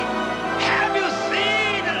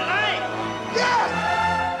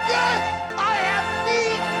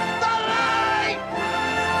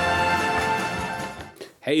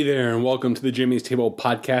Hey there, and welcome to the Jimmy's Table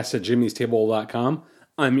podcast at jimmystable.com.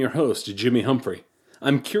 I'm your host, Jimmy Humphrey.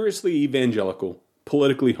 I'm curiously evangelical,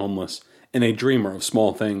 politically homeless, and a dreamer of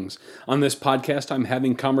small things. On this podcast, I'm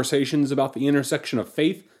having conversations about the intersection of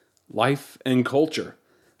faith, life, and culture.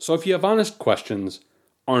 So if you have honest questions,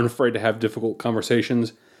 aren't afraid to have difficult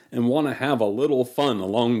conversations, and want to have a little fun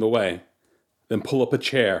along the way, then pull up a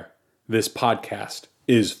chair. This podcast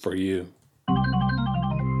is for you.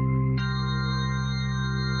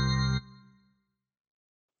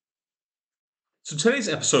 So today's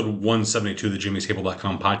episode 172 of the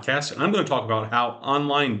jimmystable.com podcast, and I'm going to talk about how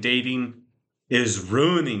online dating is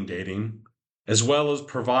ruining dating, as well as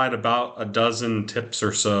provide about a dozen tips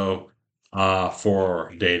or so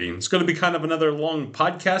for dating. It's going to be kind of another long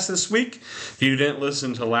podcast this week. If you didn't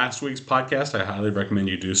listen to last week's podcast, I highly recommend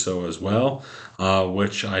you do so as well,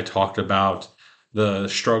 which I talked about the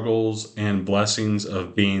struggles and blessings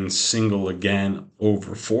of being single again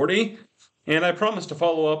over 40. And I promise to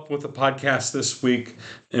follow up with a podcast this week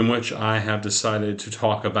in which I have decided to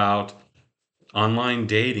talk about online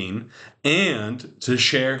dating and to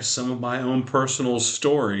share some of my own personal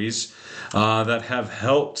stories that have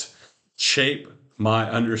helped shape my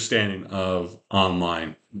understanding of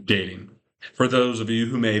online dating. For those of you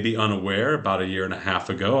who may be unaware, about a year and a half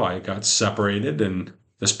ago, I got separated and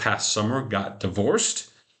this past summer got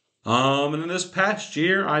divorced. And in this past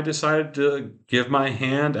year, I decided to give my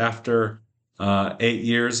hand after 8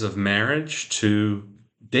 years of marriage to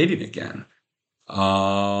dating again.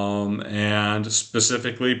 And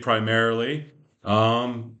specifically, primarily,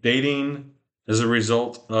 dating as a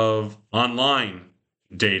result of online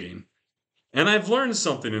dating. And I've learned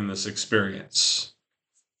something in this experience.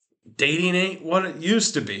 Dating ain't what it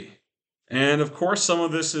used to be. And of course, some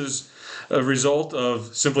of this is a result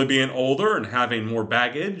of simply being older and having more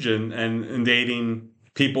baggage and dating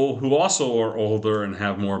people who also are older and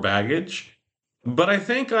have more baggage. But I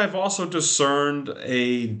think I've also discerned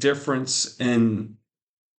a difference in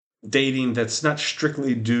dating that's not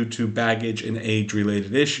strictly due to baggage and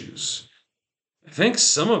age-related issues. I think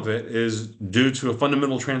some of it is due to a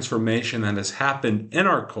fundamental transformation that has happened in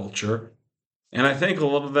our culture. And I think a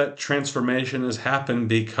lot of that transformation has happened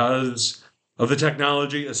because of the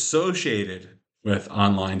technology associated with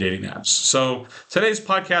online dating apps. So today's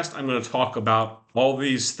podcast, I'm going to talk about all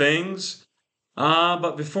these things.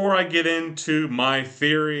 But before I get into my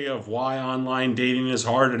theory of why online dating is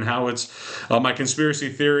hard and how it's my conspiracy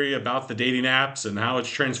theory about the dating apps and how it's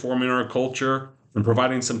transforming our culture and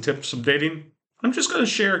providing some tips of dating, I'm just going to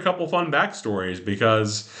share a couple fun backstories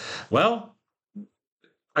because, well,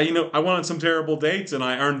 I wanted some terrible dates and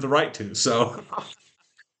I earned the right to. So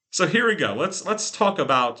here we go. Let's talk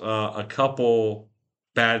about a couple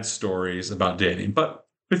bad stories about dating. But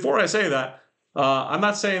before I say that, I'm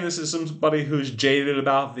not saying this is somebody who's jaded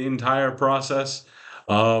about the entire process.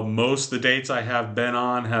 Most of the dates I have been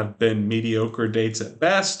on have been mediocre dates at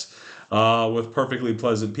best, with perfectly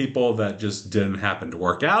pleasant people that just didn't happen to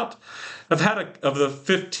work out. I've had of the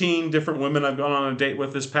 15 different women I've gone on a date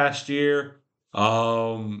with this past year,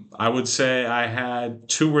 I would say I had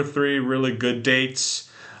 2 or 3 really good dates,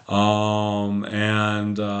 and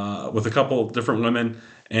with a couple different women.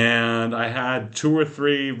 And I had 2 or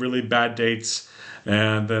 3 really bad dates,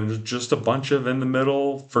 and then just a bunch of in the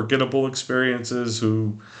middle, forgettable experiences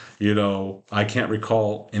who, I can't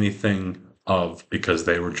recall anything of because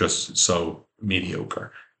they were just so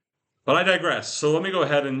mediocre. But I digress. So let me go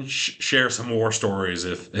ahead and share some more stories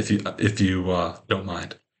if you don't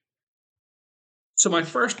mind. So my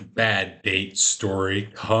first bad date story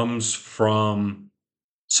comes from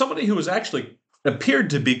somebody who was actually appeared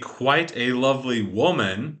to be quite a lovely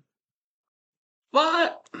woman,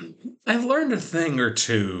 but I've learned a thing or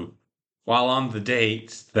two while on the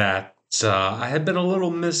date that I had been a little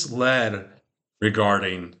misled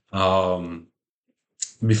regarding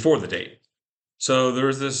before the date. So there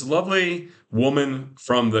was this lovely woman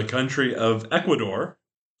from the country of Ecuador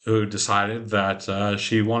who decided that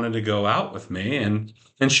she wanted to go out with me, and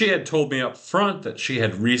she had told me up front that she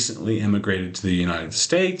had recently immigrated to the United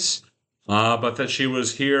States, but that she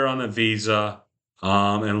was here on a visa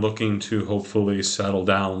and looking to hopefully settle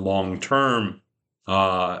down long term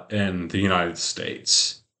in the United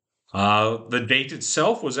States. The date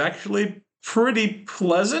itself was actually pretty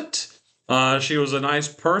pleasant. She was a nice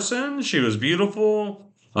person. She was beautiful.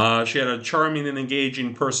 She had a charming and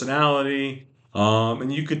engaging personality.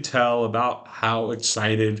 And you could tell about how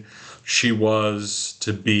excited she was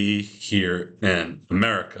to be here in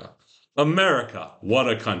America. America, what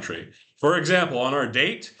a country. For example, on our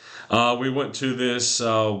date, we went to this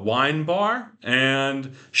wine bar,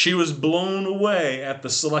 and she was blown away at the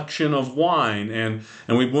selection of wine. And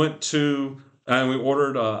we went to and we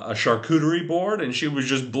ordered a charcuterie board, and she was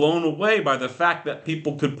just blown away by the fact that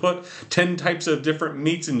people could put 10 types of different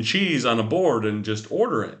meats and cheese on a board and just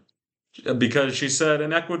order it. Because she said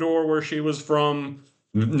in Ecuador, where she was from,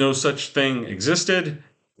 no such thing existed,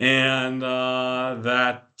 and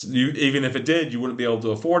that even if it did, you wouldn't be able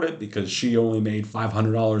to afford it because she only made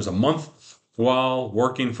 $500 a month while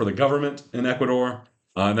working for the government in Ecuador.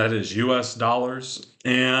 That is U.S. dollars.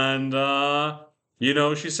 And,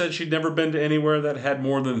 she said she'd never been to anywhere that had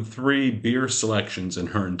more than 3 beer selections in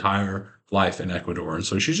her entire life in Ecuador. And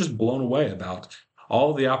so she's just blown away about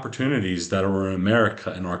all the opportunities that are in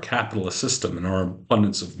America and our capitalist system and our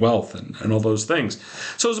abundance of wealth and all those things.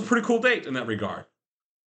 So it was a pretty cool date in that regard.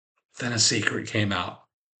 Then a secret came out.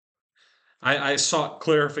 I sought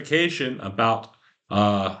clarification about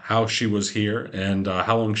how she was here and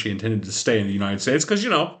how long she intended to stay in the United States, because,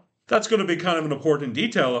 that's going to be kind of an important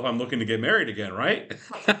detail if I'm looking to get married again, right?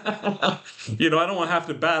 I don't want to have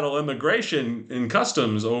to battle immigration and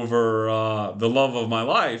customs over the love of my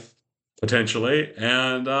life, potentially.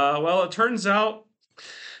 And, it turns out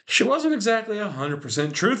she wasn't exactly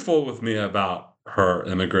 100% truthful with me about her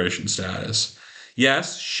immigration status.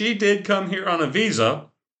 Yes, she did come here on a visa,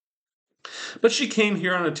 but she came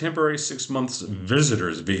here on a temporary 6 months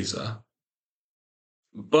visitor's visa.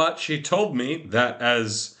 But she told me that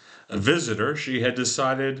as a visitor, she had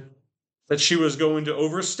decided that she was going to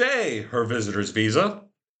overstay her visitor's visa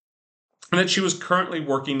and that she was currently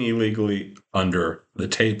working illegally under the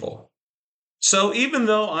table. So even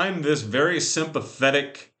though I'm this very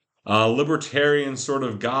sympathetic, libertarian sort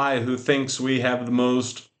of guy who thinks we have the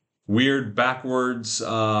most weird, backwards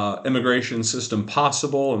immigration system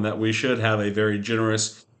possible, and that we should have a very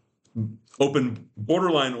generous,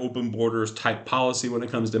 borderline open borders type policy when it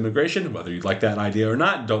comes to immigration, whether you like that idea or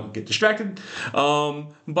not, don't get distracted.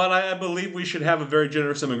 But I believe we should have a very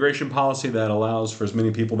generous immigration policy that allows for as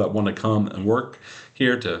many people that want to come and work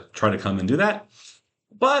here to try to come and do that.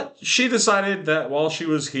 But she decided that while she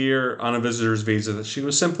was here on a visitor's visa, that she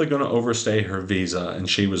was simply going to overstay her visa, and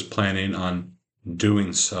she was planning on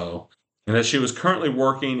doing so. And that she was currently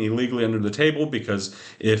working illegally under the table, because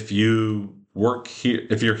if you work here,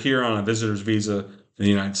 if you're here on a visitor's visa in the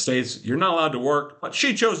United States, you're not allowed to work, but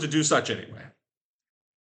she chose to do such anyway.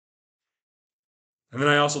 And then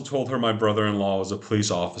I also told her my brother-in-law was a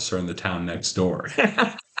police officer in the town next door.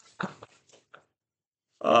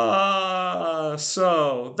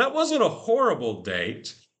 So that wasn't a horrible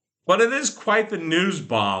date, but it is quite the news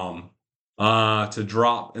bomb to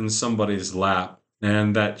drop in somebody's lap,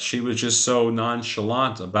 and that she was just so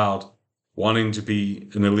nonchalant about wanting to be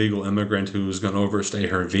an illegal immigrant who was going to overstay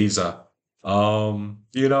her visa. Kind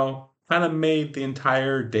of made the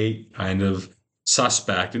entire date kind of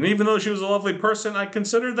suspect. And even though she was a lovely person, I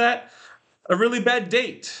consider that a really bad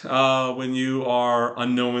date when you are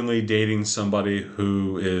unknowingly dating somebody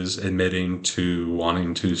who is admitting to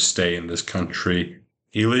wanting to stay in this country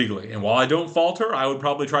illegally. And while I don't fault her, I would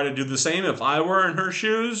probably try to do the same if I were in her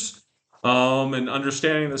shoes, and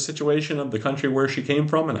understanding the situation of the country where she came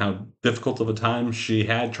from and how difficult of a time she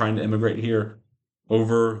had trying to immigrate here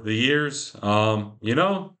over the years.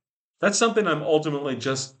 That's something I'm ultimately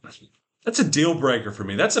that's a deal breaker for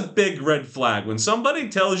me. That's a big red flag. When somebody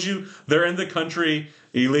tells you they're in the country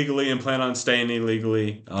illegally and plan on staying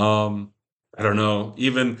illegally, I don't know,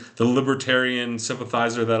 even the libertarian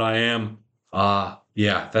sympathizer that I am,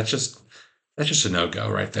 that's just a no-go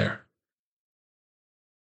right there.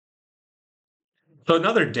 So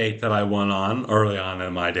another date that I went on early on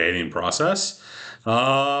in my dating process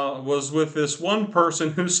was with this one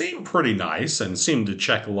person who seemed pretty nice and seemed to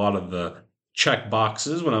check a lot of the check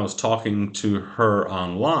boxes when I was talking to her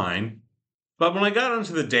online. But when I got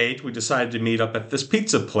onto the date, we decided to meet up at this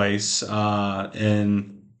pizza place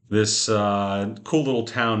in this cool little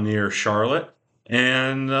town near Charlotte.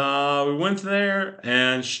 And we went there,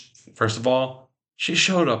 and first of all, she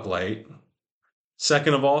showed up late.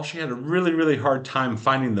 Second of all, she had a really, really hard time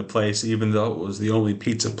finding the place, even though it was the only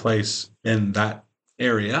pizza place in that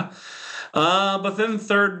area. But then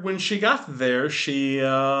third, when she got there, she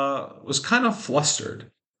was kind of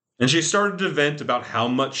flustered. And she started to vent about how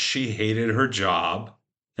much she hated her job.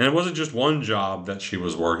 And it wasn't just one job that she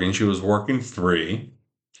was working 3.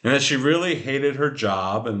 And that she really hated her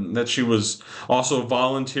job, and that she was also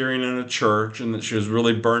volunteering in a church, and that she was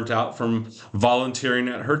really burnt out from volunteering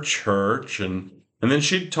at her church. And then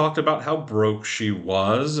she talked about how broke she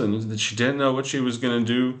was, and that she didn't know what she was going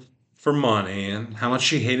to do for money and how much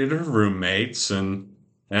she hated her roommates and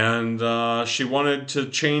she wanted to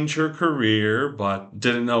change her career but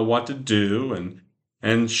didn't know what to do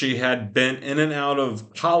and she had been in and out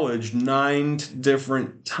of college 9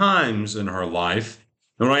 different times in her life.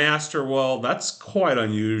 And when I asked her, well, that's quite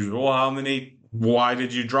unusual. Why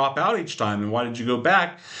did you drop out each time and why did you go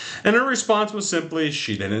back? And her response was simply,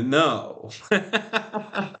 she didn't know.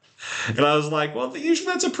 And I was like, well, usually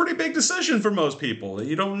that's a pretty big decision for most people that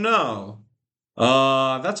you don't know.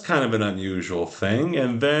 That's kind of an unusual thing.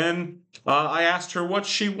 And then I asked her what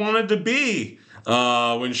she wanted to be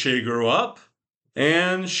when she grew up.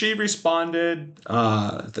 And she responded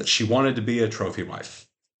that she wanted to be a trophy wife.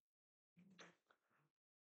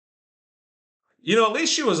 At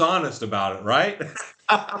least she was honest about it, right?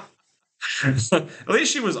 At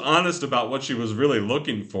least she was honest about what she was really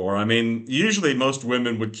looking for. I mean, usually most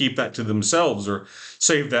women would keep that to themselves or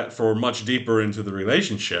save that for much deeper into the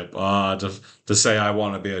relationship to say, I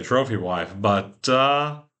want to be a trophy wife. But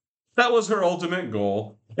that was her ultimate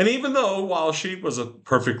goal. And even though, while she was a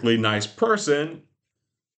perfectly nice person,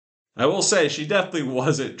 I will say she definitely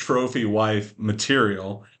wasn't trophy wife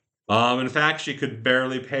material. In fact, she could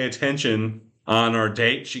barely pay attention on our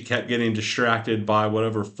date. She kept getting distracted by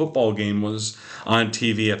whatever football game was on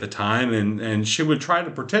TV at the time, and she would try to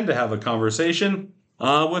pretend to have a conversation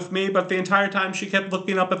with me, but the entire time she kept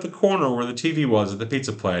looking up at the corner where the TV was at the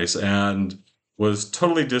pizza place and was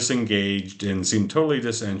totally disengaged and seemed totally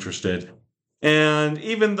disinterested. And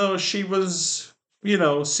even though she was,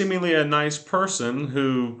 seemingly a nice person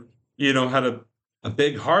who, had a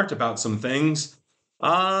big heart about some things,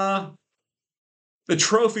 the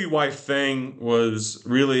trophy wife thing was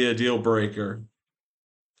really a deal breaker.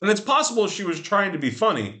 And it's possible she was trying to be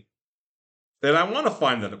funny. And I want to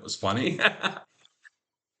find that it was funny.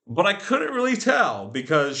 But I couldn't really tell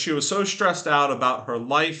because she was so stressed out about her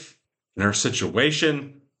life and her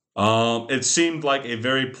situation. It seemed like a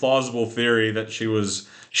very plausible theory that she was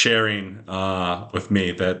sharing with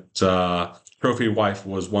me that trophy wife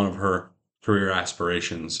was one of her career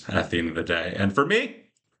aspirations at the end of the day. And for me,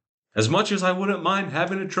 as much as I wouldn't mind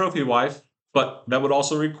having a trophy wife, but that would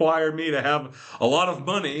also require me to have a lot of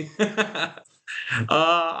money.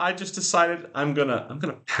 I just decided I'm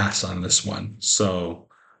gonna pass on this one. So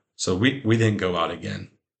we didn't go out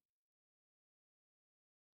again.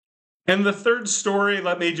 And the third story,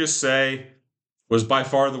 let me just say, was by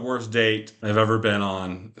far the worst date I've ever been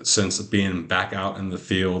on since being back out in the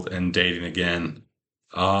field and dating again.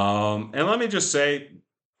 And let me just say,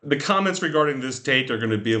 the comments regarding this date are going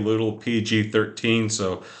to be a little PG-13.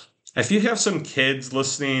 So if you have some kids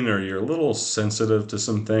listening or you're a little sensitive to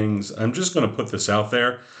some things, I'm just going to put this out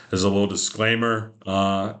there as a little disclaimer.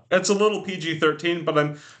 It's a little PG-13, but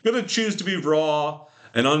I'm going to choose to be raw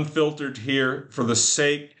and unfiltered here for the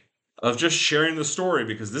sake of just sharing the story,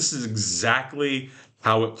 because this is exactly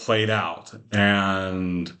how it played out.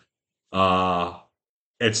 And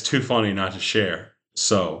it's too funny not to share.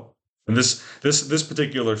 So, and this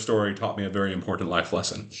particular story taught me a very important life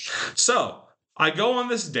lesson. So I go on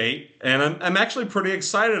this date, and I'm actually pretty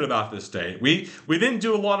excited about this date. We didn't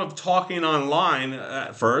do a lot of talking online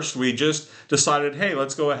at first. We just decided, hey,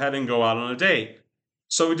 let's go ahead and go out on a date.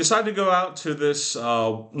 So we decided to go out to this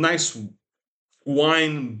nice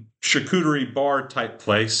wine charcuterie bar type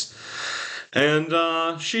place.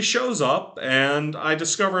 And she shows up, and I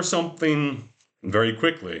discover something very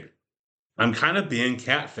quickly. I'm kind of being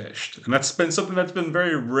catfished. And that's been something that's been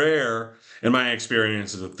very rare in my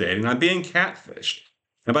experiences with dating. I'm being catfished.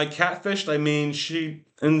 And by catfished, I mean she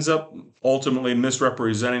ends up ultimately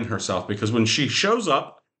misrepresenting herself, because when she shows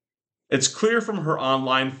up, it's clear from her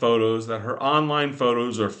online photos that her online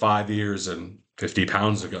photos are 5 years and 50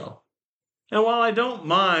 pounds ago. And while I don't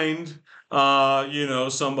mind,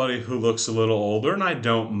 somebody who looks a little older, and I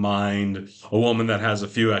don't mind a woman that has a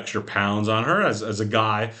few extra pounds on her as a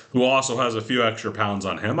guy who also has a few extra pounds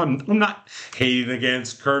on him. I'm not hating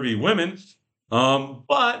against curvy women.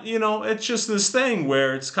 But, it's just this thing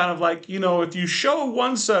where it's kind of like, if you show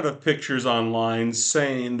one set of pictures online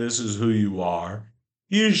saying this is who you are,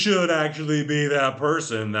 you should actually be that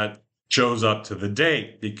person that shows up to the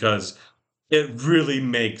date, because it really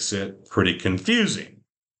makes it pretty confusing.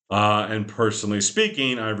 And personally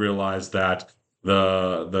speaking, I realized that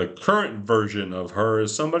the current version of her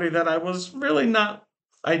is somebody that I was really not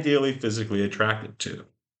ideally physically attracted to.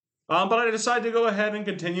 But I decided to go ahead and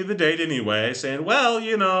continue the date anyway, saying, well,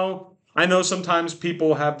 I know sometimes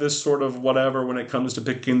people have this sort of whatever when it comes to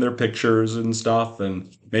picking their pictures and stuff,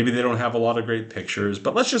 and maybe they don't have a lot of great pictures,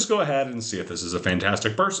 but let's just go ahead and see if this is a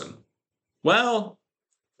fantastic person. Well,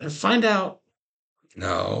 I find out,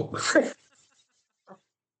 no.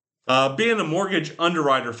 Being a mortgage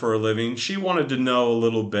underwriter for a living, she wanted to know a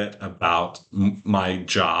little bit about my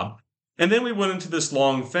job. And then we went into this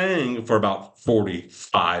long thing for about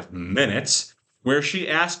 45 minutes where she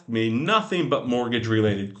asked me nothing but mortgage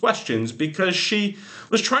related questions because she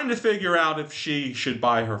was trying to figure out if she should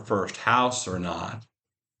buy her first house or not.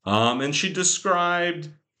 And she described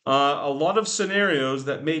a lot of scenarios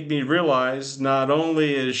that made me realize not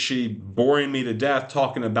only is she boring me to death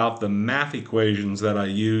talking about the math equations that I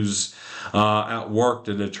use at work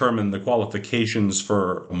to determine the qualifications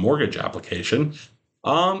for a mortgage application,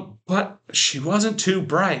 but she wasn't too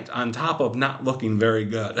bright on top of not looking very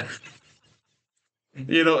good.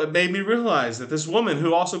 It made me realize that this woman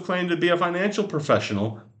who also claimed to be a financial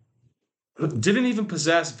professional didn't even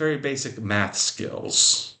possess very basic math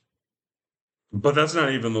skills. But that's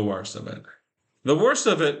not even the worst of it. The worst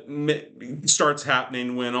of it starts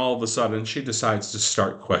happening when all of a sudden she decides to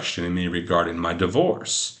start questioning me regarding my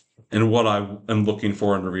divorce and what I am looking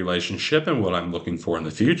for in a relationship and what I'm looking for in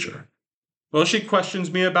the future. Well, she questions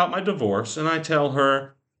me about my divorce, and I tell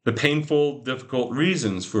her the painful, difficult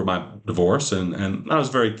reasons for my divorce, and I was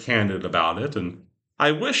very candid about it. And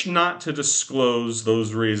I wish not to disclose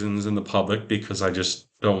those reasons in the public because I just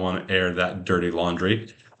don't want to air that dirty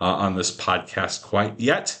laundry on this podcast quite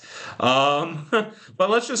yet. But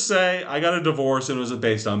let's just say I got a divorce and it was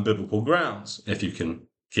based on biblical grounds, if you can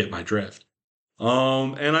get my drift.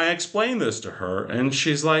 And I explained this to her, and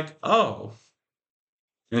she's like, oh.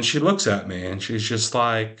 And she looks at me and she's just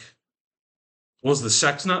like, was the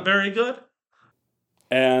sex not very good?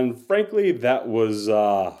 And frankly, that was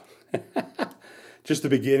just the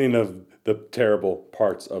beginning of the terrible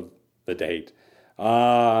parts of the date.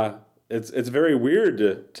 It's very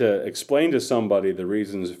weird to explain to somebody the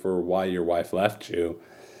reasons for why your wife left you,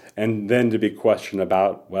 and then to be questioned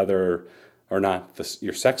about whether or not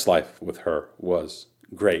your sex life with her was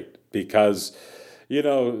great. Because,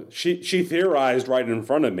 she theorized right in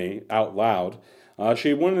front of me out loud.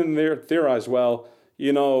 She went in there, theorized, well,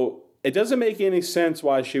 it doesn't make any sense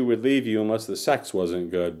why she would leave you unless the sex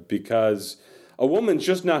wasn't good, because a woman's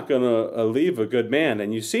just not going to leave a good man,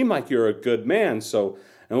 and you seem like you're a good man, so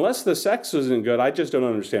unless the sex isn't good, I just don't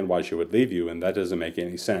understand why she would leave you, and that doesn't make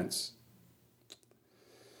any sense.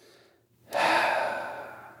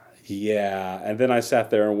 Yeah, and then I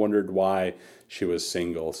sat there and wondered why she was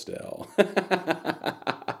single still.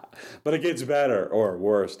 But it gets better or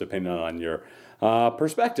worse depending on your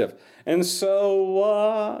perspective. And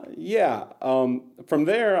so, from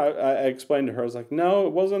there, I explained to her, I was like, no,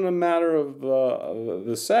 it wasn't a matter of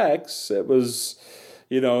the sex. It was,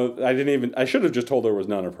 I should have just told her it was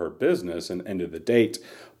none of her business and ended the date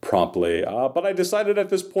promptly. But I decided at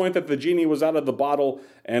this point that the genie was out of the bottle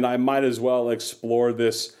and I might as well explore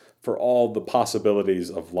this for all the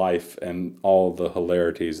possibilities of life and all the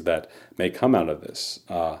hilarities that may come out of this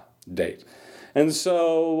date. And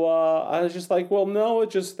so I was just like, well, no,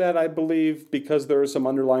 it's just that I believe because there are some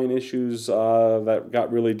underlying issues that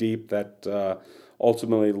got really deep that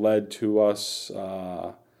ultimately led to us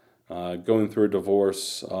going through a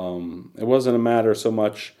divorce. It wasn't a matter so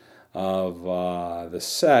much of the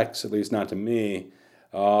sex, at least not to me,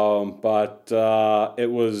 but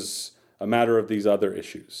it was a matter of these other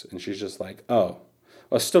issues. And she's just like, oh,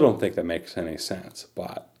 I still don't think that makes any sense,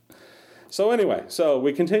 but... So anyway,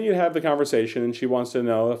 we continue to have the conversation, and she wants to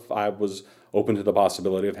know if I was open to the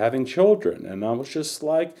possibility of having children. And I was just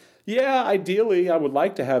like, yeah, ideally, I would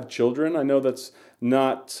like to have children. I know that's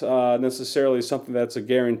not necessarily something that's a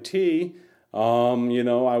guarantee. I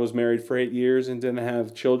was married for 8 years and didn't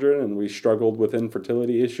have children, and we struggled with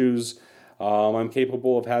infertility issues. I'm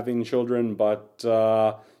capable of having children, but,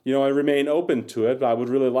 I remain open to it. I would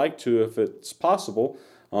really like to if it's possible.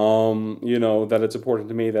 That it's important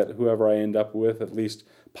to me that whoever I end up with at least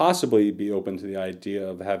possibly be open to the idea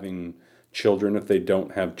of having children if they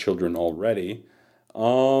don't have children already.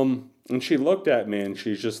 And she looked at me and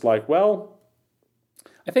she's just like, well,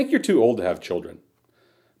 I think you're too old to have children.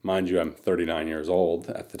 Mind you, I'm 39 years old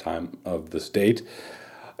at the time of this date.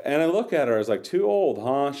 And I look at her, I was like, too old,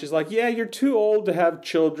 huh? She's like, yeah, you're too old to have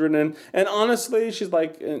children. And honestly, she's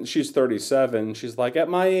like, and she's 37. She's like, at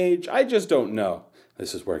my age, I just don't know.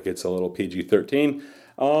 This is where it gets a little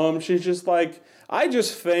PG-13. She's just like, I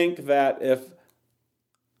just think that if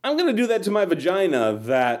I'm going to do that to my vagina,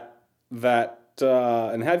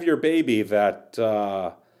 and have your baby, that,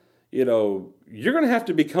 you're going to have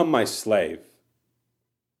to become my slave.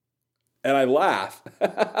 And I laugh.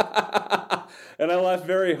 And I laugh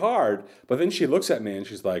very hard. But then she looks at me and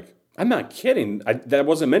she's like, I'm not kidding. That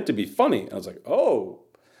wasn't meant to be funny. I was like, oh,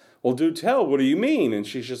 well, do tell. What do you mean? And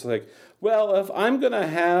she's just like, well, if I'm going to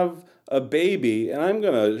have a baby and I'm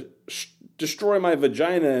going to destroy my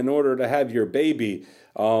vagina in order to have your baby.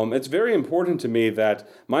 It's very important to me that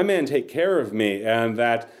my man take care of me and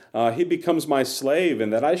that he becomes my slave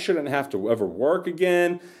and that I shouldn't have to ever work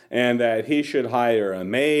again and that he should hire a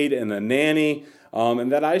maid and a nanny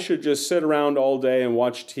and that I should just sit around all day and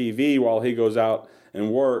watch TV while he goes out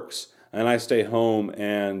and works and I stay home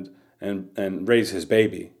and raise his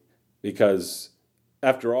baby. Because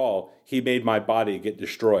after all, he made my body get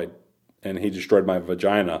destroyed and he destroyed my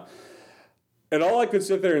vagina. And all I could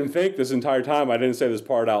sit there and think this entire time, I didn't say this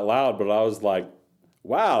part out loud, but I was like,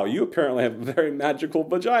 wow, you apparently have a very magical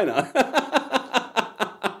vagina.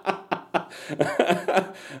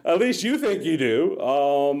 At least you think you do.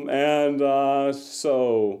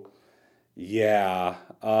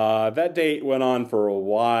 That date went on for a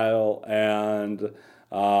while, and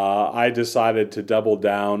I decided to double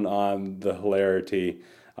down on the hilarity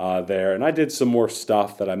there. And I did some more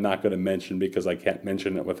stuff that I'm not going to mention because I can't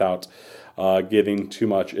mention it without getting too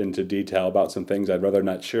much into detail about some things I'd rather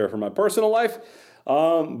not share from my personal life.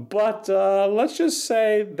 But let's just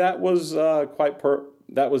say that was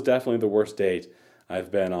that was definitely the worst date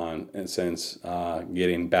I've been on since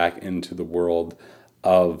getting back into the world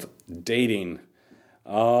of dating.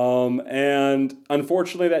 And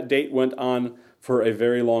unfortunately, that date went on for a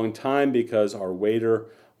very long time because our waiter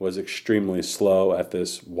was extremely slow at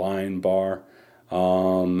this wine bar.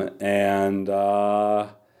 That's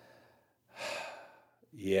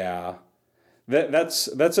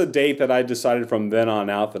a date that I decided from then on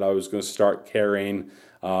out that I was going to start carrying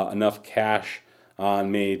enough cash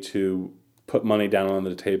on me to put money down on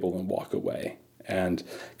the table and walk away. And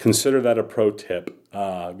consider that a pro tip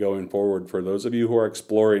going forward for those of you who are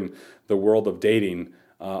exploring the world of dating.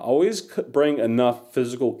 Always bring enough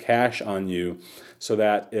physical cash on you so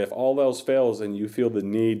that if all else fails and you feel the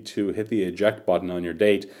need to hit the eject button on your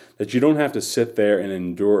date, that you don't have to sit there and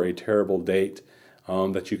endure a terrible date,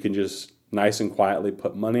 that you can just nice and quietly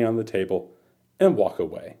put money on the table and walk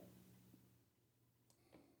away.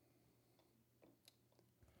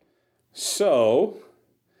 So,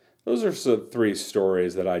 those are some 3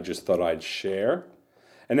 stories that I just thought I'd share.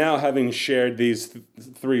 And now, having shared these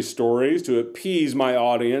 3 stories to appease my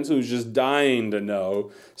audience who's just dying to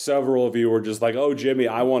know, several of you were just like, oh, Jimmy,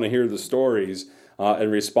 I want to hear the stories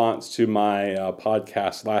in response to my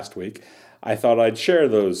podcast last week. I thought I'd share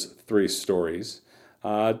those 3 stories.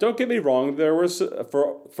 Don't get me wrong, there was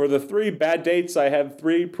for the 3 bad dates, I had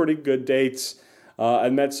 3 pretty good dates. I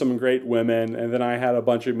met some great women, and then I had a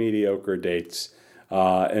bunch of mediocre dates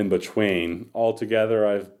in between. Altogether,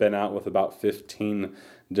 I've been out with about 15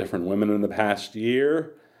 different women in the past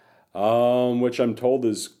year, which I'm told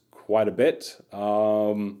is quite a bit.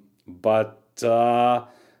 But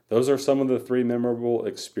those are some of the 3 memorable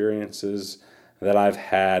experiences that I've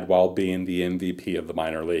had while being the MVP of the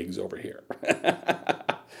minor leagues over here.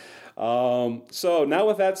 So now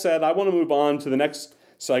with that said, I want to move on to the next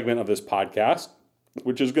segment of this podcast,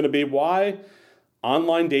 which is going to be why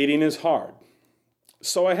online dating is hard.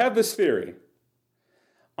 So I have this theory.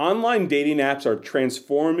 Online dating apps are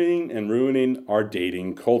transforming and ruining our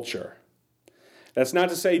dating culture. That's not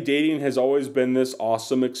to say dating has always been this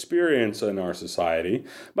awesome experience in our society,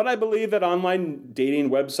 but I believe that online dating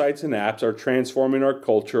websites and apps are transforming our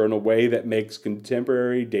culture in a way that makes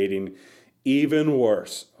contemporary dating even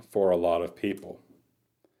worse for a lot of people.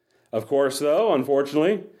 Of course, though,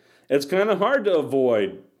 unfortunately, it's kind of hard to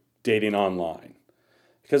avoid dating online.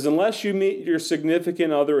 Because unless you meet your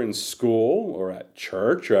significant other in school or at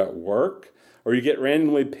church or at work, or you get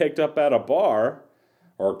randomly picked up at a bar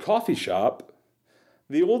or a coffee shop,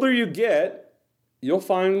 the older you get, you'll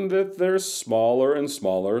find that there's smaller and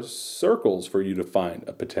smaller circles for you to find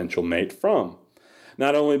a potential mate from.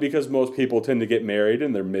 Not only because most people tend to get married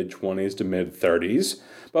in their mid-20s to mid-30s,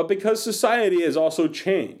 but because society has also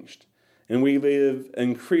changed, and we live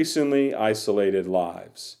increasingly isolated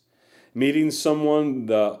lives. Meeting someone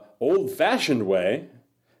the old-fashioned way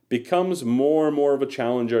becomes more and more of a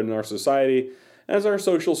challenge in our society as our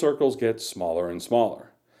social circles get smaller and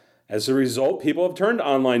smaller. As a result, people have turned to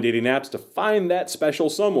online dating apps to find that special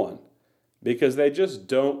someone because they just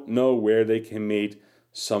don't know where they can meet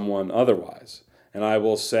someone otherwise. And I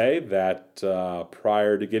will say that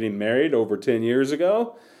prior to getting married over 10 years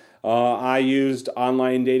ago, I used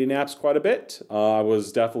online dating apps quite a bit. I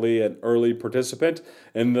was definitely an early participant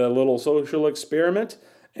in the little social experiment,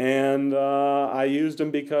 and I used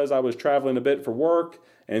them because I was traveling a bit for work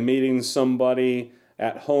and meeting somebody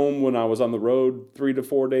at home when I was on the road 3 to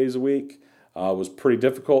 4 days a week was pretty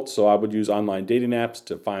difficult, so I would use online dating apps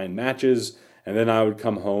to find matches, and then I would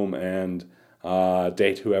come home and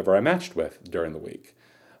date whoever I matched with during the week.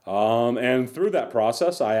 And through that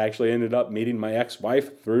process, I actually ended up meeting my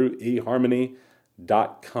ex-wife through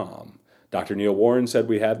eHarmony.com. Dr. Neil Warren said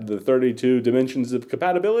we had the 32 dimensions of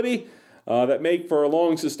compatibility that make for a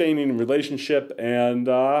long, sustaining relationship, and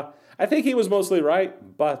I think he was mostly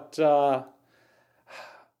right, but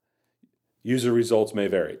user results may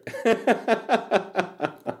vary, to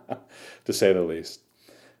say the least.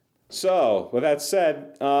 So, with that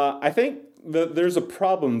said, I think there's a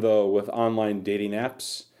problem, though, with online dating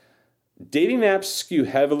apps. Dating apps skew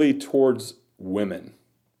heavily towards women.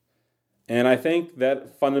 And I think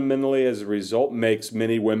that fundamentally, as a result, makes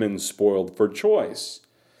many women spoiled for choice.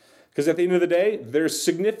 Because at the end of the day, there's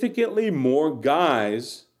significantly more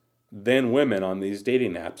guys than women on these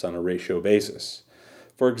dating apps on a ratio basis.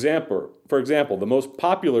 For example, the most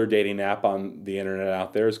popular dating app on the internet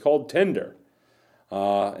out there is called Tinder.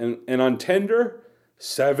 And on Tinder,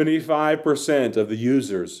 75% of the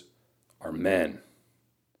users are men.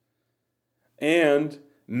 And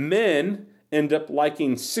men end up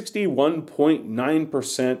liking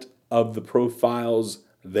 61.9% of the profiles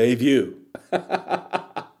they view.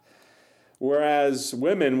 Whereas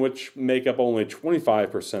women, which make up only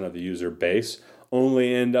 25% of the user base,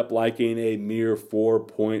 only end up liking a mere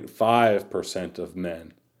 4.5% of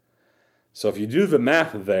men. So if you do the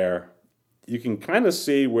math there, you can kind of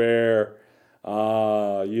see where,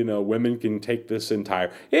 women can take this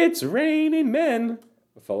entire "it's raining men"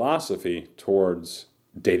 philosophy towards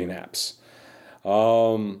dating apps.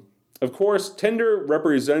 Of course, Tinder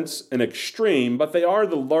represents an extreme, but they are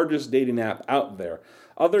the largest dating app out there.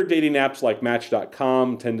 Other dating apps like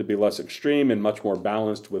Match.com tend to be less extreme and much more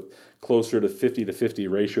balanced with closer to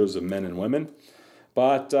 50-50 ratios of men and women.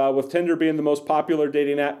 But with Tinder being the most popular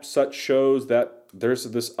dating app, such shows that there's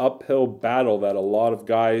this uphill battle that a lot of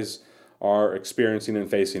guys are experiencing and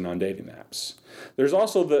facing on dating apps. There's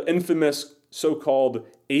also the infamous so-called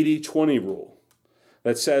 80-20 rule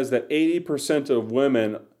that says that 80% of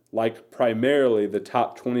women like primarily the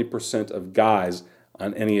top 20% of guys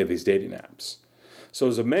on any of these dating apps. So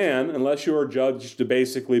as a man, unless you are judged to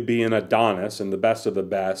basically be an Adonis and the best of the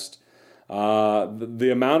best, the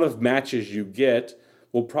amount of matches you get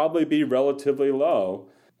will probably be relatively low,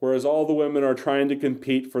 whereas all the women are trying to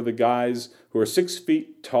compete for the guys who are 6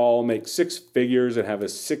 feet tall, make six figures, and have a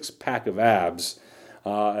six-pack of abs.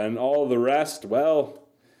 And all the rest, well,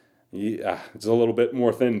 it's a little bit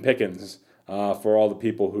more thin pickings for all the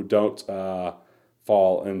people who don't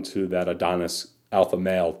fall into that Adonis alpha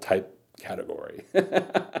male type category.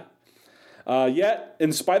 Yet,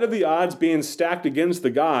 in spite of the odds being stacked against the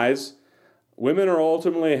guys, women are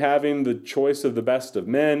ultimately having the choice of the best of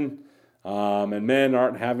men, and men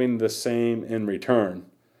aren't having the same in return.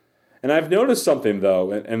 And I've noticed something,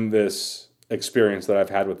 though, in this experience that I've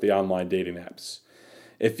had with the online dating apps.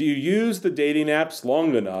 If you use the dating apps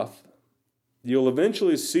long enough, you'll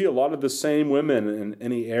eventually see a lot of the same women in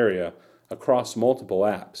any area across multiple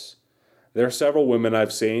apps. There are several women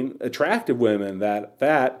I've seen, attractive women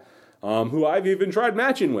that who I've even tried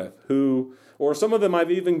matching with, or some of them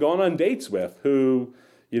I've even gone on dates with, who,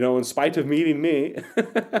 in spite of meeting me,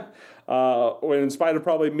 or in spite of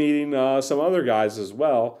probably meeting some other guys as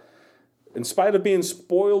well, in spite of being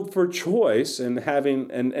spoiled for choice and having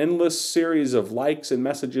an endless series of likes and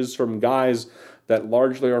messages from guys that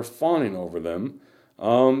largely are fawning over them,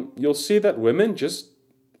 you'll see that women just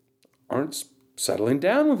aren't settling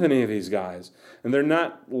down with any of these guys. And they're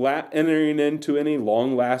not entering into any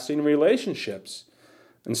long-lasting relationships.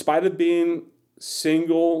 In spite of being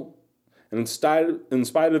single, and in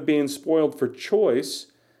spite of being spoiled for choice,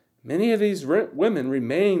 many of these women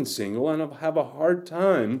remain single and have a hard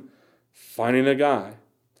time finding a guy.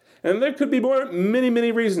 And there could be many,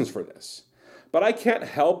 many reasons for this. But I can't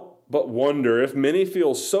help but wonder if many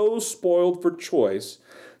feel so spoiled for choice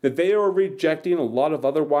that they are rejecting a lot of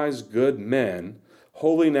otherwise good men,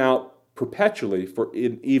 holding out perpetually for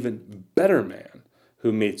an even better man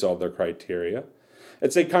who meets all their criteria.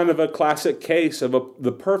 It's a kind of a classic case of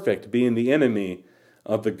the perfect being the enemy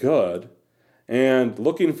of the good, and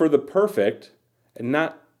looking for the perfect and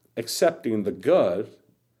not accepting the good.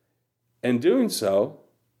 And doing so,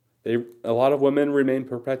 a lot of women remain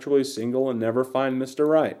perpetually single and never find Mr.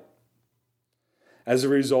 Right. As a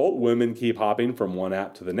result, women keep hopping from one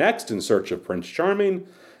app to the next in search of Prince Charming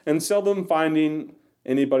and seldom finding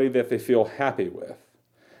anybody that they feel happy with.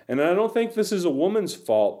 And I don't think this is a woman's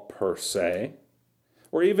fault per se,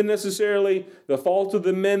 or even necessarily the fault of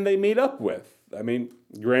the men they meet up with. I mean,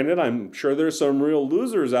 granted, I'm sure there's some real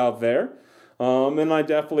losers out there, and I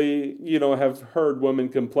definitely, have heard women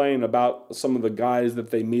complain about some of the guys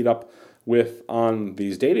that they meet up with on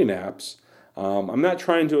these dating apps. I'm not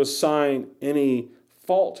trying to assign any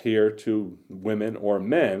fault here to women or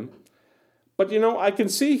men. But I can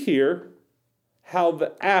see here how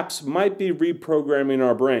the apps might be reprogramming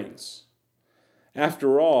our brains.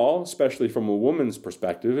 After all, especially from a woman's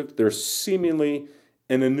perspective, there's seemingly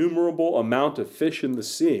an innumerable amount of fish in the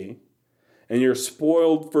sea, and you're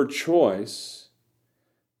spoiled for choice,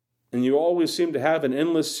 and you always seem to have an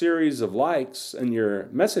endless series of likes in your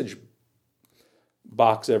message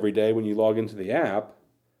box every day when you log into the app,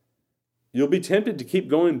 you'll be tempted to keep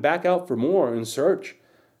going back out for more in search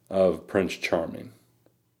of Prince Charming.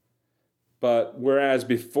 But whereas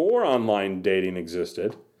before online dating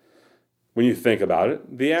existed, when you think about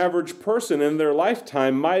it, the average person in their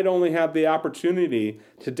lifetime might only have the opportunity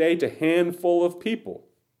to date a handful of people.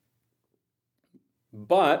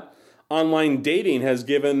 But online dating has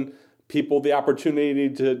given people the opportunity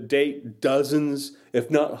to date dozens, if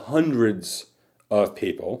not hundreds, of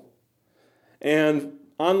people. And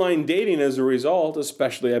online dating, as a result,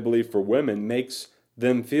 especially I believe for women, makes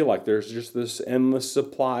them feel like there's just this endless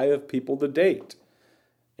supply of people to date.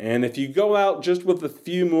 And if you go out just with a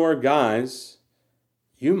few more guys,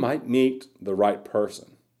 you might meet the right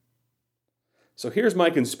person. So here's my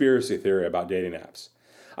conspiracy theory about dating apps.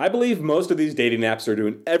 I believe most of these dating apps are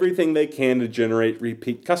doing everything they can to generate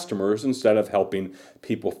repeat customers instead of helping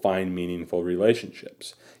people find meaningful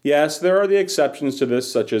relationships. Yes, there are the exceptions to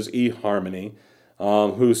this, such as eHarmony,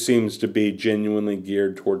 who seems to be genuinely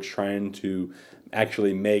geared towards trying to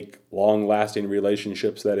actually make long-lasting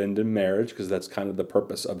relationships that end in marriage, because that's kind of the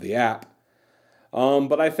purpose of the app.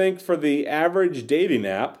 But I think for the average dating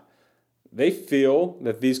app, they feel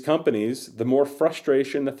that these companies, the more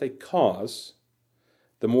frustration that they cause,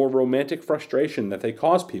 the more romantic frustration that they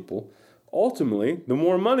cause people, ultimately, the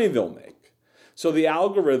more money they'll make. So the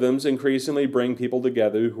algorithms increasingly bring people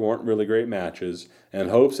together who aren't really great matches in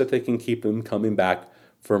hopes that they can keep them coming back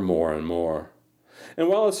for more and more. And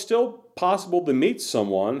while it's still possible to meet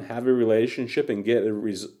someone, have a relationship, and get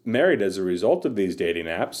married as a result of these dating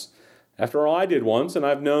apps, after all, I did once, and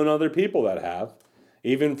I've known other people that have,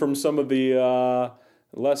 even from some of the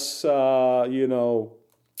less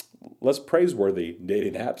praiseworthy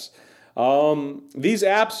dating apps. These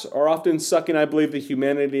apps are often sucking, I believe, the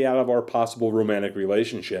humanity out of our possible romantic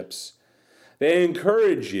relationships. They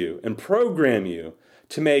encourage you and program you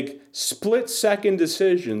to make split-second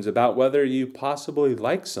decisions about whether you possibly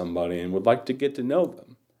like somebody and would like to get to know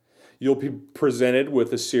them. You'll be presented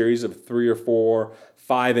with a series of 3 or 4,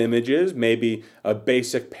 5 images, maybe a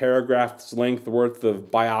basic paragraph's length worth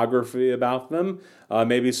of biography about them,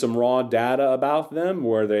 maybe some raw data about them,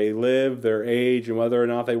 where they live, their age, and whether or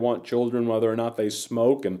not they want children, whether or not they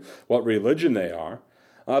smoke, and what religion they are.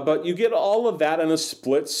 But you get all of that in a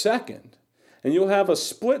split second. And you'll have a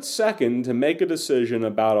split second to make a decision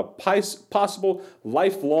about a possible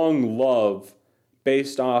lifelong love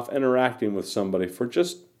based off interacting with somebody for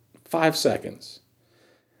just 5 seconds.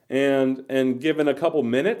 And given a couple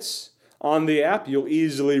minutes on the app, you'll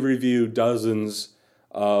easily review dozens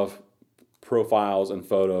of profiles and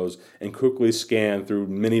photos and quickly scan through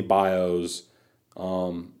many bios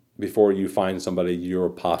before you find somebody you're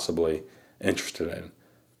possibly interested in.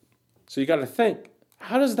 So you got to think,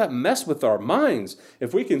 how does that mess with our minds?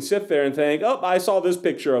 If we can sit there and think, oh, I saw this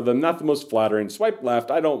picture of them, not the most flattering, swipe left,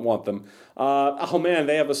 I don't want them. Oh man,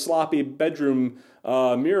 they have a sloppy bedroom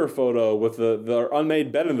mirror photo with the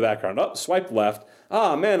unmade bed in the background. Oh, swipe left.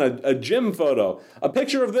 Ah man, a gym photo. A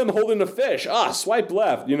picture of them holding a fish. Ah, swipe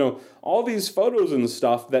left. All these photos and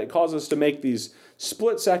stuff that cause us to make these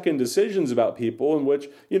split-second decisions about people in which,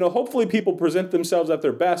 hopefully people present themselves at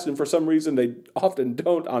their best, and for some reason they often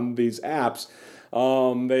don't on these apps.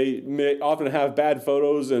 They may often have bad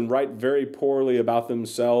photos and write very poorly about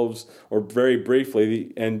themselves, or very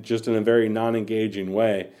briefly, and just in a very non-engaging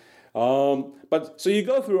way. But so you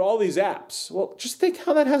go through all these apps. Well, just think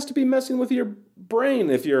how that has to be messing with your brain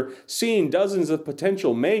if you're seeing dozens of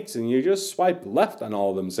potential mates and you just swipe left on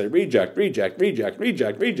all of them and say reject, reject, reject,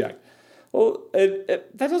 reject, reject. Well,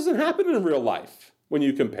 that doesn't happen in real life. When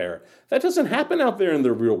you compare. That doesn't happen out there in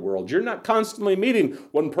the real world. You're not constantly meeting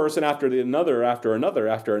one person after another, after another,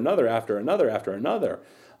 after another, after another, after another,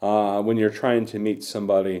 when you're trying to meet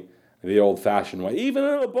somebody the old-fashioned way. Even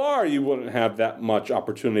in a bar, you wouldn't have that much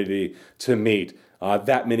opportunity to meet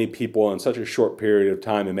that many people in such a short period of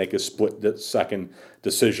time and make a split-second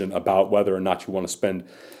decision about whether or not you want to spend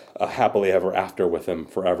a happily ever after with them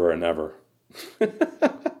forever and ever.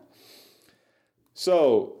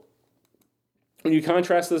 So, when you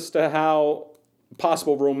contrast this to how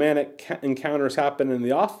possible romantic encounters happen in the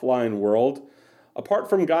offline world, apart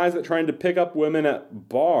from guys that are trying to pick up women at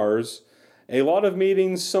bars A lot of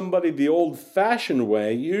meeting somebody the old-fashioned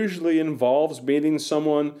way usually involves meeting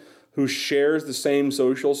someone who shares the same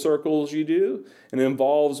social circles you do, and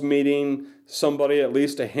involves meeting somebody at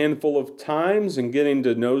least a handful of times and getting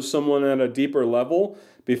to know someone at a deeper level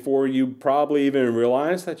before you probably even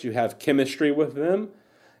realize that you have chemistry with them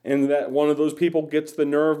and that one of those people gets the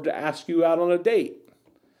nerve to ask you out on a date.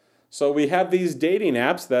 So we have these dating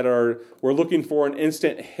apps that we're looking for an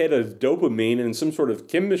instant hit of dopamine and some sort of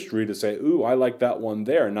chemistry to say, ooh, I like that one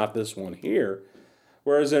there, not this one here.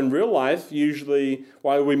 Whereas in real life, usually,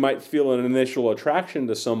 while we might feel an initial attraction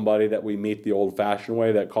to somebody that we meet the old-fashioned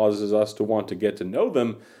way that causes us to want to get to know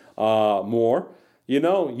them more,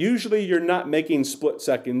 usually you're not making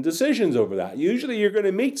split-second decisions over that. Usually you're going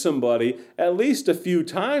to meet somebody at least a few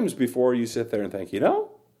times before you sit there and think, I don't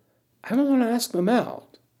want to ask them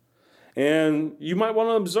out. And you might want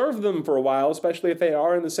to observe them for a while, especially if they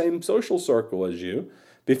are in the same social circle as you,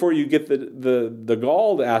 before you get the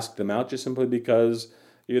gall to ask them out, just simply because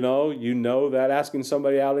you know that asking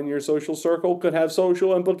somebody out in your social circle could have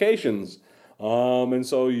social implications. And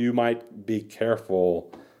so you might be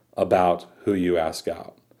careful about who you ask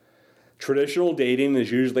out. Traditional dating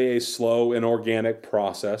is usually a slow and organic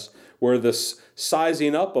process where the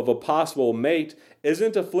sizing up of a possible mate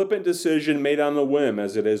isn't a flippant decision made on a whim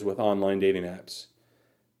as it is with online dating apps,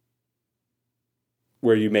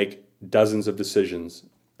 where you make dozens of decisions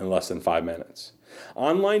in less than 5 minutes.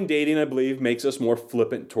 Online dating, I believe, makes us more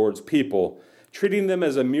flippant towards people, treating them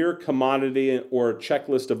as a mere commodity or a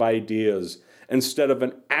checklist of ideas instead of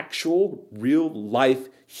an actual, real-life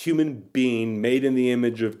human being made in the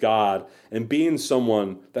image of God and being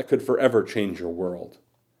someone that could forever change your world.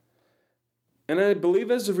 And I believe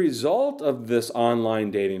as a result of this online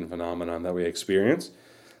dating phenomenon that we experience,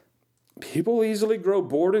 people easily grow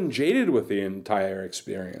bored and jaded with the entire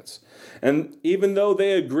experience. And even though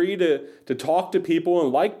they agree to talk to people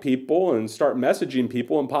and like people and start messaging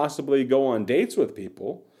people and possibly go on dates with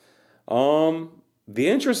people, the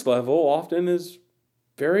interest level often is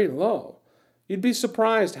very low. You'd be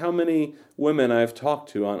surprised how many women I've talked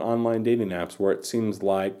to on online dating apps where it seems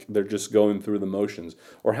like they're just going through the motions,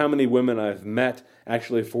 or how many women I've met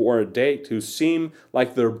actually for a date who seem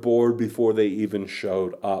like they're bored before they even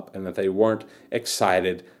showed up and that they weren't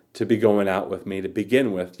excited to be going out with me to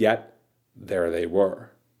begin with, yet there they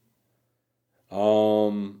were.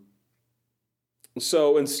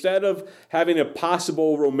 So instead of having a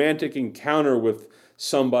possible romantic encounter with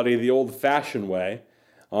somebody the old-fashioned way,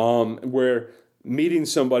 where meeting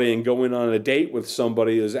somebody and going on a date with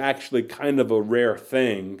somebody is actually kind of a rare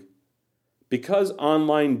thing, because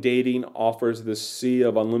online dating offers this sea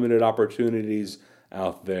of unlimited opportunities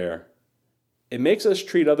out there, it makes us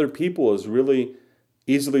treat other people as really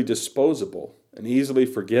easily disposable and easily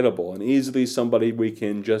forgettable and easily somebody we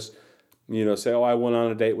can just, say, oh, I went on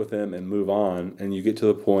a date with them and move on. And you get to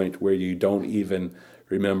the point where you don't even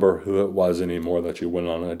remember who it was anymore that you went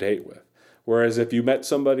on a date with. Whereas if you met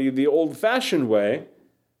somebody the old-fashioned way,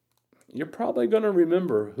 you're probably going to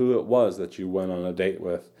remember who it was that you went on a date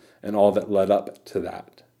with and all that led up to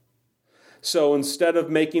that. So instead of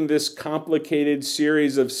making this complicated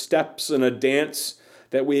series of steps in a dance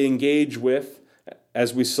that we engage with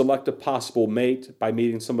as we select a possible mate by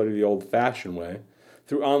meeting somebody the old-fashioned way,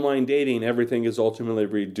 through online dating, everything is ultimately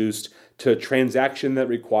reduced to a transaction that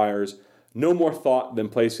requires no more thought than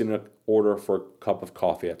placing an order for a cup of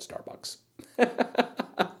coffee at Starbucks.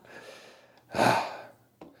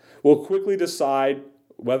 We'll quickly decide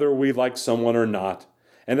whether we like someone or not.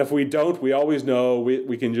 And if we don't, we always know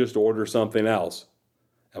we can just order something else.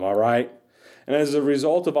 Am I right? And as a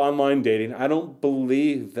result of online dating, I don't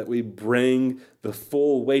believe that we bring the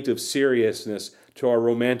full weight of seriousness to our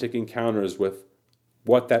romantic encounters with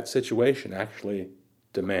what that situation actually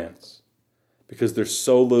demands. Because there's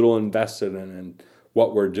so little invested in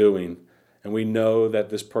what we're doing. And we know that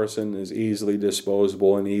this person is easily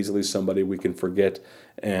disposable and easily somebody we can forget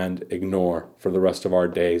and ignore for the rest of our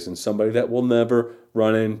days, and somebody that we'll never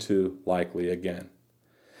run into likely again.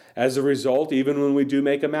 As a result, even when we do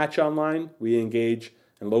make a match online, we engage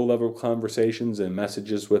in low-level conversations and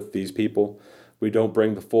messages with these people. We don't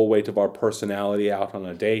bring the full weight of our personality out on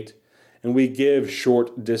a date, and we give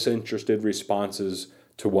short, disinterested responses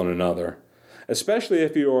to one another, especially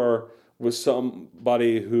if you are with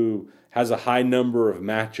somebody who has a high number of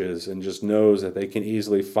matches and just knows that they can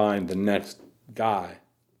easily find the next guy.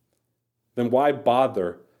 Then why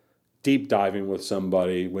bother deep diving with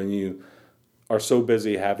somebody when you are so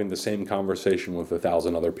busy having the same conversation with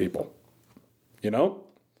 1,000 other people? And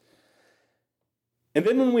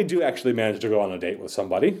then when we do actually manage to go on a date with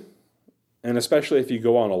somebody, and especially if you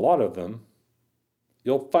go on a lot of them,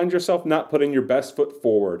 You'll find yourself not putting your best foot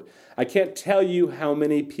forward. I can't tell you how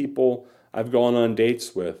many people I've gone on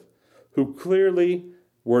dates with who clearly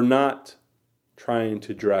were not trying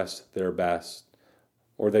to dress their best,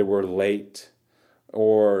 or they were late,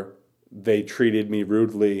 or they treated me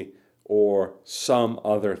rudely, or some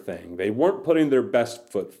other thing. They weren't putting their best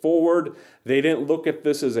foot forward. They didn't look at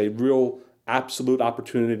this as a real absolute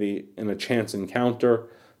opportunity and a chance encounter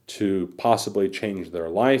to possibly change their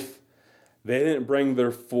life. They didn't bring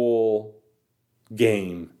their full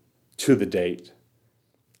game to the date.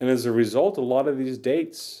 And as a result, a lot of these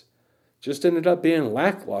dates just ended up being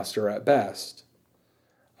lackluster at best.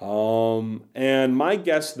 And my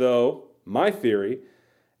guess, though, my theory,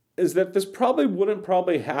 is that this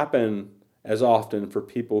wouldn't happen as often for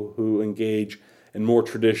people who engage in more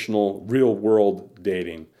traditional real-world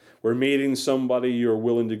dating, where meeting somebody you're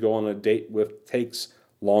willing to go on a date with takes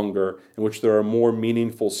longer, in which there are more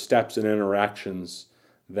meaningful steps and interactions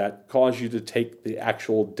that cause you to take the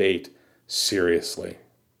actual date seriously.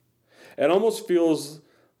 It almost feels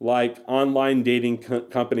like online dating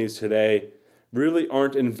companies today really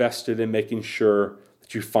aren't invested in making sure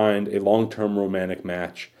that you find a long-term romantic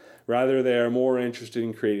match. Rather, they are more interested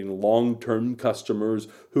in creating long-term customers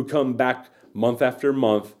who come back month after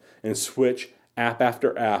month and switch app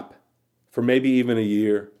after app for maybe even a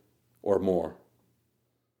year or more.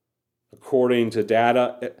 According to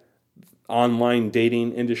data, online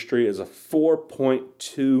dating industry is a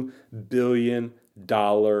 $4.2 billion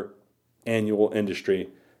annual industry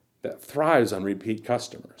that thrives on repeat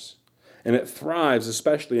customers. And it thrives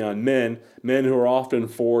especially on men who are often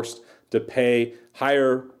forced to pay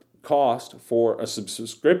higher cost for a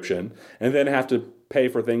subscription and then have to pay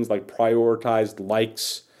for things like prioritized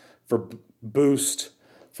likes, for boost,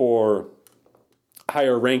 for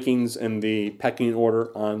higher rankings in the pecking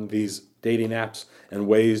order on these dating apps and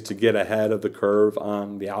ways to get ahead of the curve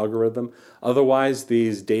on the algorithm. Otherwise,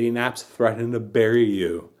 these dating apps threaten to bury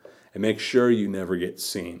you and make sure you never get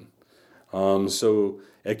seen. So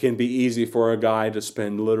it can be easy for a guy to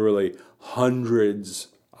spend literally hundreds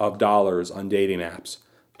of dollars on dating apps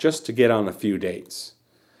just to get on a few dates.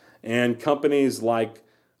 And companies like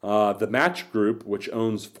the Match Group, which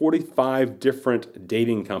owns 45 different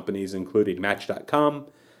dating companies, including Match.com,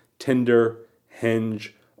 Tinder,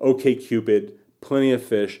 Hinge, OkCupid, Plenty of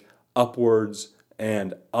Fish, Upwards,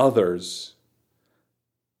 and others.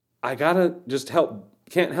 I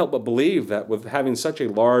can't help but believe that with having such a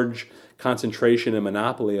large concentration and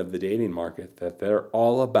monopoly of the dating market, that they're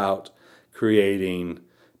all about creating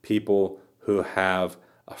people who have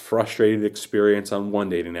a frustrated experience on one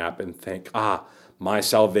dating app and think, my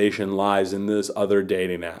salvation lies in this other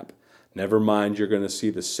dating app. Never mind, you're going to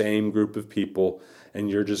see the same group of people and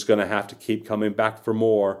you're just going to have to keep coming back for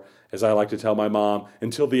more, as I like to tell my mom,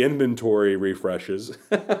 until the inventory refreshes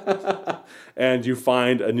and you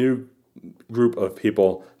find a new group of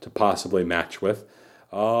people to possibly match with.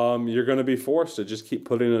 You're going to be forced to just keep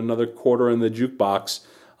putting another quarter in the jukebox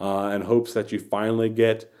in hopes that you finally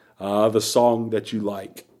get the song that you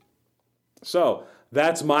like. So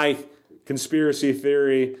that's my conspiracy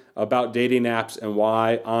theory about dating apps and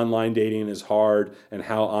why online dating is hard and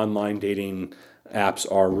how online dating apps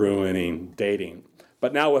are ruining dating.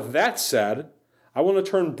 But now with that said, I want to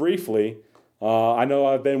turn briefly, I know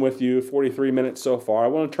I've been with you 43 minutes so far. I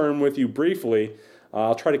want to turn with you briefly.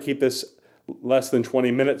 I'll try to keep this less than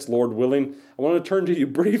 20 minutes, Lord willing. I want to turn to you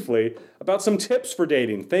briefly about some tips for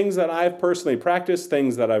dating, things that I've personally practiced,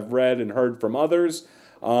 things that I've read and heard from others,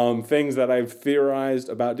 things that I've theorized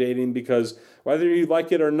about dating, because whether you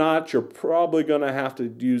like it or not, you're probably going to have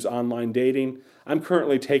to use online dating. I'm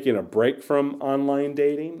currently taking a break from online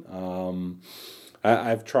dating.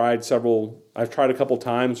 I've tried a couple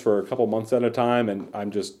times for a couple months at a time, and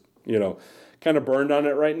I'm just, kind of burned on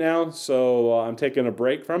it right now. So I'm taking a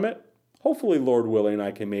break from it. Hopefully, Lord willing,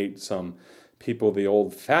 I can meet some people the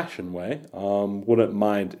old-fashioned way. Wouldn't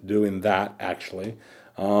mind doing that, actually.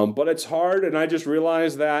 But it's hard, and I just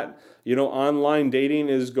realized that, online dating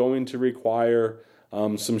is going to require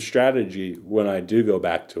some strategy when I do go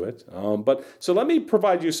back to it. So let me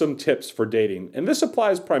provide you some tips for dating. And this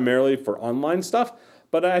applies primarily for online stuff,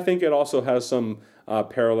 but I think it also has some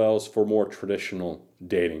parallels for more traditional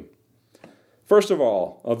dating. First of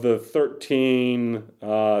all, of the 13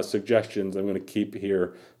 suggestions I'm going to keep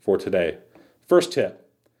here for today. First tip,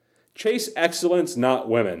 chase excellence, not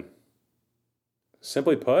women.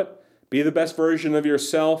 Simply put, be the best version of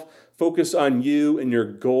yourself. Focus on you and your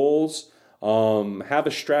goals. Have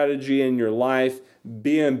a strategy in your life.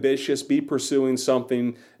 Be ambitious. Be pursuing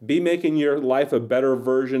something. Be making your life a better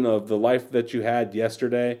version of the life that you had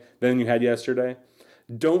yesterday than you had yesterday.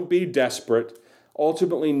 Don't be desperate.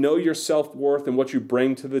 Ultimately, know your self-worth and what you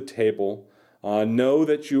bring to the table. Know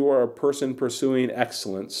that you are a person pursuing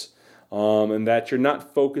excellence, and that you're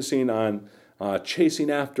not focusing on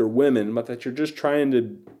chasing after women, but that you're just trying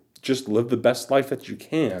to just live the best life that you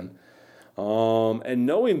can. And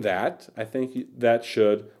knowing that, I think that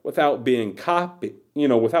should, without being cocky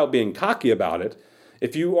about it,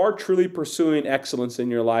 if you are truly pursuing excellence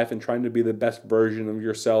in your life and trying to be the best version of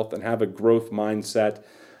yourself and have a growth mindset,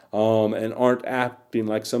 and aren't acting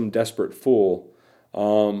like some desperate fool,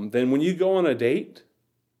 then when you go on a date,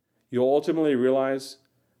 you'll ultimately realize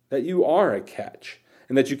that you are a catch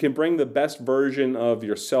and that you can bring the best version of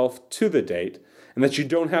yourself to the date and that you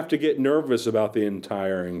don't have to get nervous about the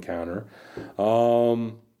entire encounter.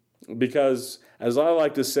 Because, as I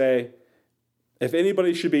like to say, if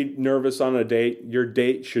anybody should be nervous on a date, your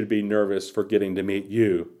date should be nervous for getting to meet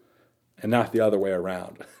you and not the other way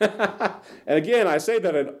around. And again, I say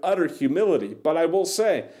that in utter humility, but I will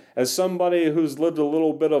say, as somebody who's lived a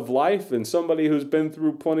little bit of life and somebody who's been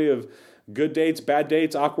through plenty of good dates, bad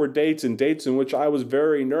dates, awkward dates, and dates in which I was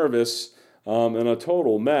very nervous and a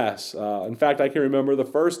total mess. In fact, I can remember the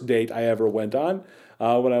first date I ever went on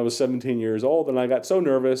when I was 17 years old, and I got so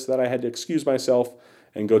nervous that I had to excuse myself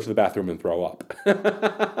and go to the bathroom and throw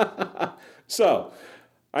up. So,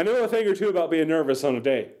 I know a thing or two about being nervous on a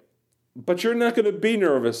date. But you're not going to be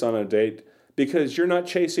nervous on a date because you're not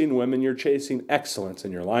chasing women, you're chasing excellence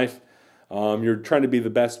in your life. You're trying to be the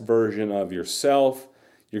best version of yourself.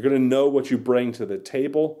 You're going to know what you bring to the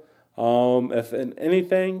table. If in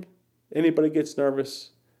anything, anybody gets nervous,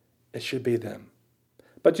 it should be them.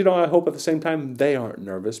 But I hope at the same time they aren't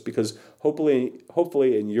nervous because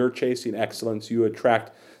hopefully in your chasing excellence, you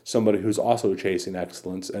attract somebody who's also chasing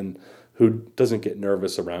excellence and who doesn't get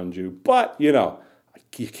nervous around you. But,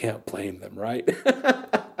 you can't blame them, right?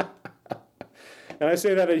 And I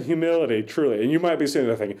say that in humility, truly. And you might be sitting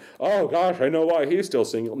there thinking, oh gosh, I know why he's still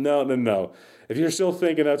single. No. If you're still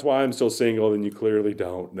thinking that's why I'm still single, then you clearly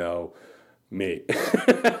don't know me.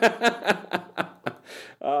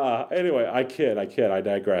 Anyway, I kid, I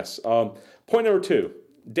digress. Point number 2,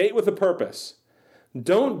 date with a purpose.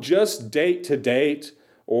 Don't just date to date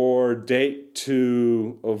or date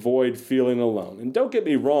to avoid feeling alone. And don't get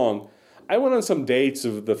me wrong, I went on some dates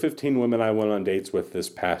of the 15 women I went on dates with this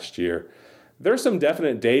past year. There's some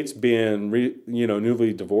definite dates being,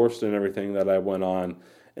 newly divorced and everything that I went on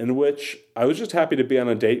in which I was just happy to be on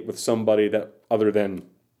a date with somebody that other than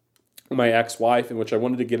my ex-wife, in which I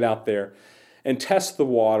wanted to get out there and test the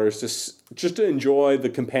waters, just to enjoy the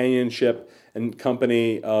companionship and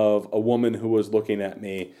company of a woman who was looking at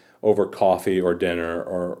me over coffee or dinner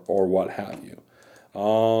or what have you.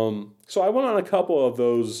 So I went on a couple of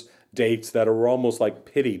those dates that were almost like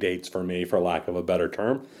pity dates for me, for lack of a better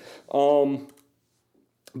term.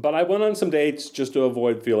 But I went on some dates just to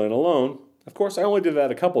avoid feeling alone. Of course, I only did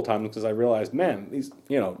that a couple times because I realized, man,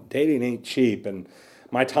 dating ain't cheap and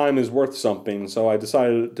my time is worth something. So I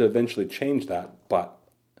decided to eventually change that. But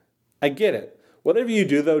I get it. Whatever you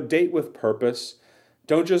do, though, date with purpose.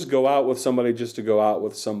 Don't just go out with somebody just to go out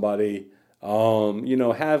with somebody.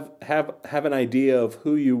 Have an idea of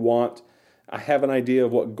who you want. Have an idea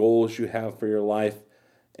of what goals you have for your life,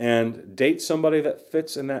 and date somebody that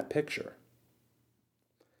fits in that picture.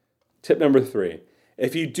 Tip number 3,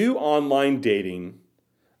 if you do online dating,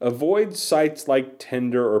 avoid sites like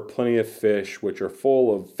Tinder or Plenty of Fish, which are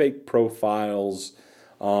full of fake profiles,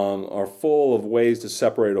 are full of ways to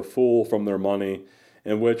separate a fool from their money,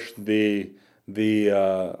 in which the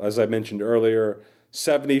as I mentioned earlier,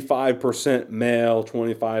 75% male,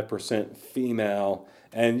 25% female.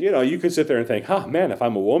 And, you could sit there and think, man, if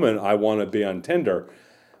I'm a woman, I want to be on Tinder.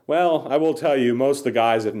 Well, I will tell you, most of the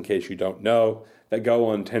guys, in case you don't know, that go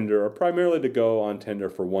on Tinder are primarily to go on Tinder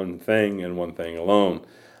for one thing and one thing alone.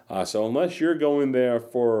 So unless you're going there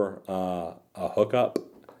for a hookup,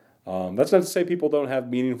 that's not to say people don't have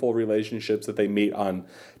meaningful relationships that they meet on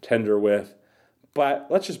Tinder with. But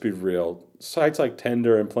let's just be real. Sites like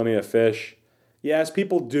Tinder and Plenty of Fish, yes,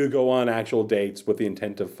 people do go on actual dates with the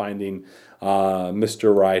intent of finding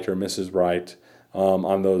Mr. Right or Mrs. Right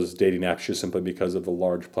on those dating apps just simply because of the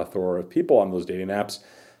large plethora of people on those dating apps.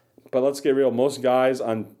 But let's get real. Most guys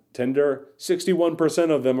on Tinder, 61%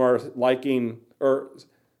 of them are liking, or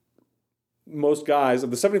most guys,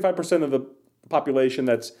 of the 75% of the population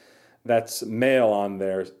that's male on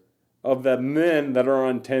there, of the men that are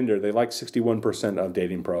on Tinder, they like 61% of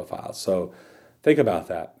dating profiles. So think about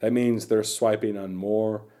that. That means they're swiping on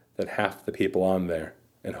more than half the people on there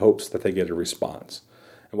in hopes that they get a response.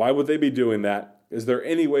 And why would they be doing that? Is there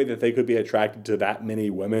any way that they could be attracted to that many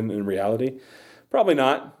women in reality? Probably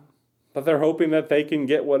not. But they're hoping that they can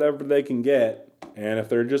get whatever they can get And if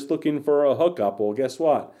they're just looking for a hookup, well, guess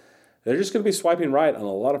what? They're just going to be swiping right on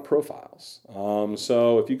a lot of profiles.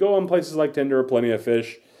 So if you go on places like Tinder or Plenty of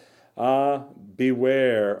Fish,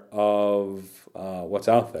 beware of what's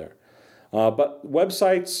out there. But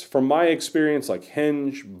websites, from my experience, like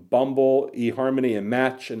Hinge, Bumble, eHarmony, and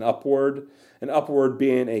Match, and Upward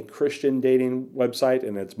being a Christian dating website,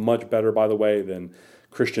 and it's much better, by the way, than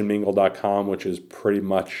ChristianMingle.com, which is pretty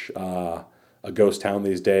much a ghost town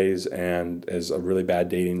these days and is a really bad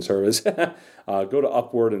dating service. Go to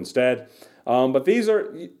Upward instead. But these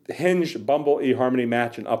are Hinge, Bumble, eHarmony,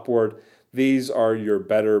 Match, and Upward. These are your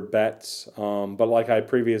better bets. But like I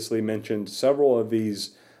previously mentioned, several of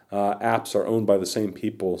these apps are owned by the same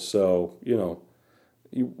people. So,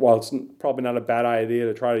 while it's probably not a bad idea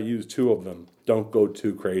to try to use two of them, don't go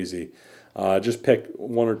too crazy. Just pick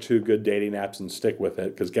one or two good dating apps and stick with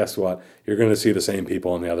it, because guess what? You're going to see the same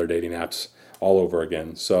people on the other dating apps all over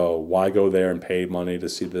again. So why go there and pay money to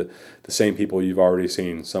see the same people you've already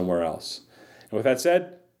seen somewhere else? And with that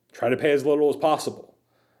said, try to pay as little as possible.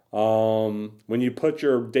 When you put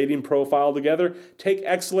your dating profile together, take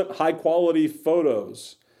excellent high-quality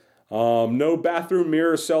photos. No bathroom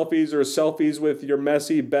mirror selfies or selfies with your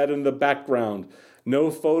messy bed in the background.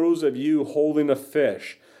 No photos of you holding a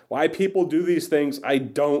fish. Why people do these things, I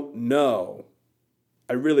don't know.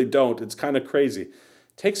 I really don't. It's kind of crazy.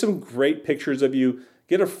 Take some great pictures of you.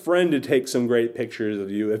 Get a friend to take some great pictures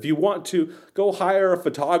of you. If you want to, go hire a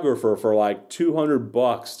photographer for like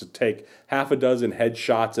 $200 to take half a dozen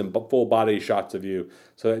headshots and full body shots of you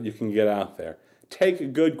so that you can get out there.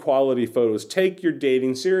 Take good quality photos. Take your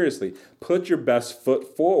dating seriously. Put your best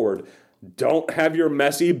foot forward. Don't have your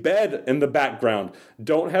messy bed in the background.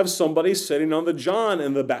 Don't have somebody sitting on the john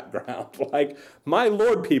in the background. Like, my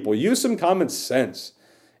Lord, people, use some common sense.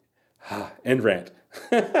 End rant.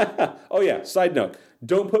 Oh yeah, side note.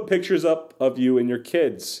 Don't put pictures up of you and your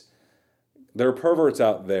kids. There are perverts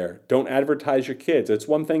out there. Don't advertise your kids. It's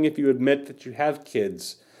one thing if you admit that you have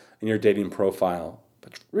kids in your dating profile.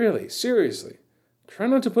 But really, seriously, try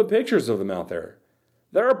not to put pictures of them out there.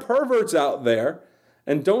 There are perverts out there.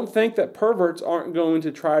 And don't think that perverts aren't going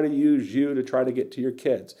to try to use you to try to get to your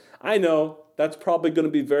kids. I know that's probably going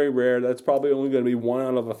to be very rare. That's probably only going to be 1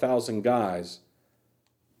 out of 1,000 guys.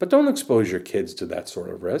 But don't expose your kids to that sort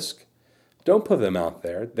of risk. Don't put them out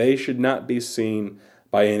there. They should not be seen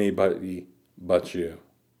by anybody but you.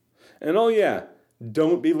 And oh yeah,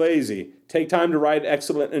 don't be lazy. Take time to write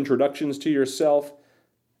excellent introductions to yourself.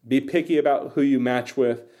 Be picky about who you match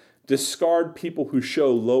with. Discard people who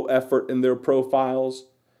show low effort in their profiles,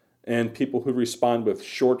 and people who respond with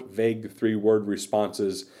short, vague 3-word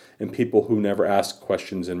responses, and people who never ask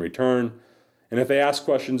questions in return. And if they ask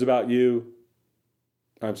questions about you,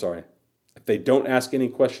 if they don't ask any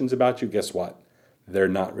questions about you, guess what? They're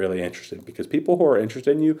not really interested, because people who are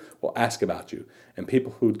interested in you will ask about you. And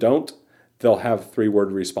people who don't, they'll have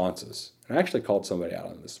 3-word responses. And I actually called somebody out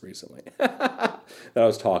on this recently that I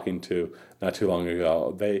was talking to not too long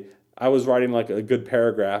ago. I was writing like a good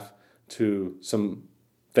paragraph to some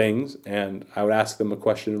things, and I would ask them a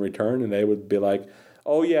question in return, and they would be like,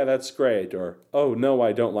 "Oh yeah, that's great," or "Oh no,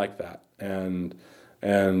 I don't like that," and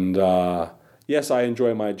 "Yes, I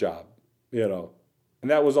enjoy my job," And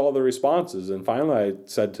that was all the responses. And finally, I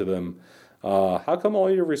said to them, "How come all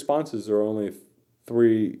your responses are only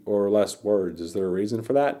 3 or less words? Is there a reason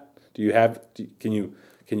for that? Can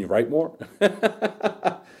you write more?"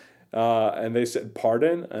 And they said,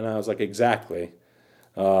 "Pardon?" And I was like, "Exactly."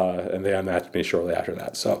 And they unmatched me shortly after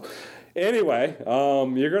that. So anyway,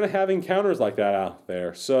 you're going to have encounters like that out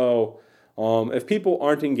there. So if people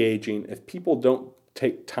aren't engaging, if people don't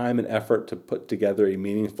take time and effort to put together a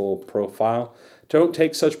meaningful profile, don't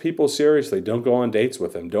take such people seriously. Don't go on dates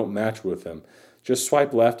with them. Don't match with them. Just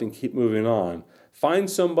swipe left and keep moving on. Find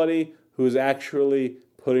somebody who is actually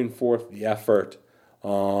putting forth the effort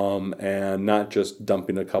and not just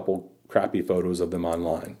dumping a couple crappy photos of them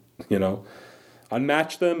online.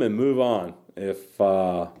 Unmatch them and move on if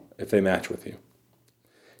they match with you.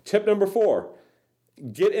 Tip number 4,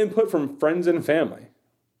 get input from friends and family.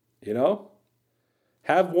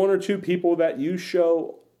 Have 1 or 2 people that you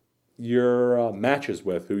show your matches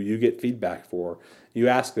with, who you get feedback for. You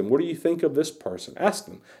ask them, "What do you think of this person?" Ask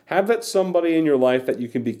them. Have that somebody in your life that you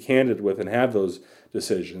can be candid with and have those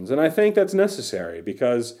decisions. And I think that's necessary,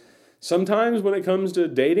 because sometimes when it comes to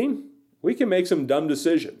dating, we can make some dumb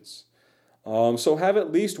decisions. So have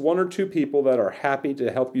at least 1 or 2 people that are happy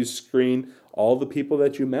to help you screen all the people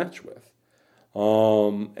that you match with.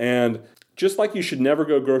 And just like you should never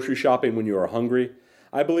go grocery shopping when you are hungry,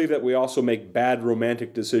 I believe that we also make bad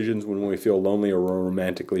romantic decisions when we feel lonely or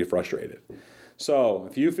romantically frustrated. So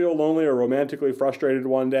if you feel lonely or romantically frustrated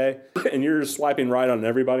one day and you're just swiping right on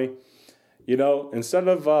everybody, instead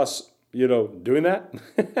of us, doing that,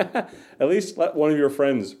 at least let one of your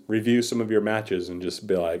friends review some of your matches and just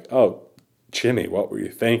be like, oh, Jimmy, what were you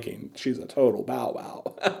thinking? She's a total bow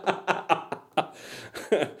wow.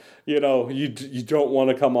 You don't want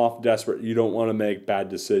to come off desperate. You don't want to make bad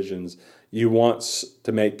decisions. You want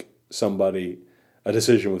to make a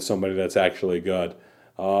decision with somebody that's actually good.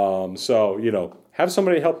 Have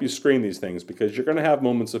somebody help you screen these things, because you're going to have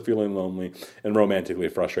moments of feeling lonely and romantically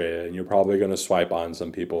frustrated, and you're probably going to swipe on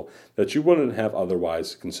some people that you wouldn't have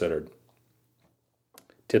otherwise considered.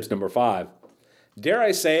 Tips number 5. Dare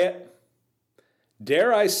I say it?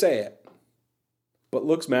 But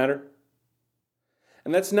looks matter.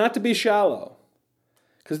 And that's not to be shallow,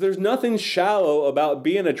 because there's nothing shallow about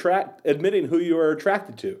admitting who you are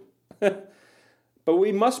attracted to. But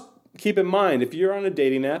we must keep in mind, if you're on a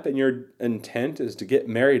dating app and your intent is to get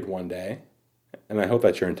married one day, and I hope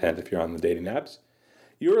that's your intent if you're on the dating apps,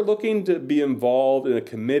 you're looking to be involved in a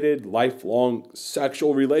committed, lifelong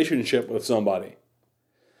sexual relationship with somebody.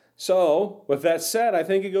 So, with that said, I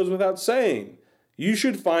think it goes without saying, you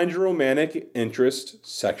should find your romantic interest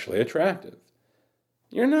sexually attractive.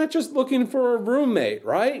 You're not just looking for a roommate,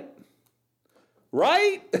 right?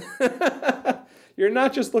 Right? You're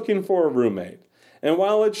not just looking for a roommate. And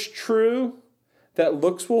while it's true that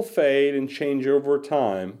looks will fade and change over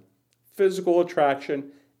time, physical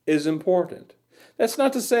attraction is important. That's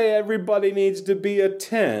not to say everybody needs to be a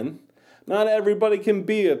 10. Not everybody can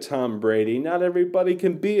be a Tom Brady. Not everybody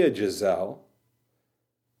can be a Giselle.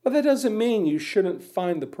 But that doesn't mean you shouldn't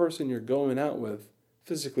find the person you're going out with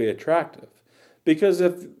physically attractive. Because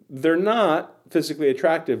if they're not physically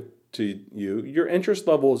attractive to you, your interest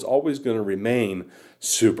level is always going to remain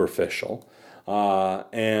superficial.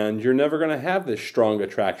 And you're never going to have this strong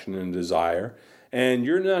attraction and desire. And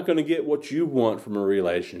you're not going to get what you want from a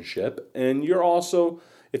relationship. And you're also,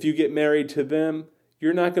 if you get married to them,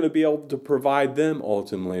 you're not going to be able to provide them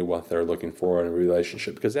ultimately what they're looking for in a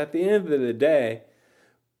relationship. Because at the end of the day,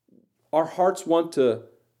 our hearts want to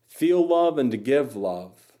feel love and to give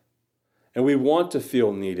love. And we want to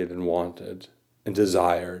feel needed and wanted and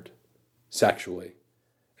desired sexually.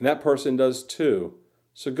 And that person does too.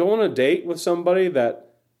 So go on a date with somebody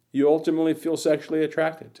that you ultimately feel sexually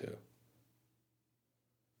attracted to.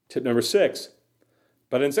 Tip number 6.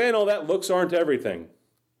 But in saying all that, looks aren't everything.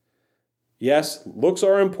 Yes, looks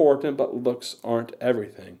are important, but looks aren't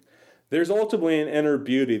everything. There's ultimately an inner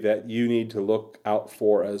beauty that you need to look out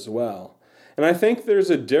for as well. And I think there's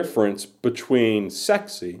a difference between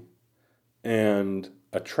sexy and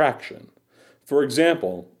attraction. For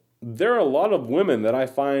example, there are a lot of women that I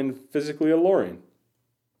find physically alluring.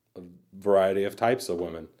 A variety of types of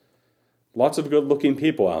women. Lots of good-looking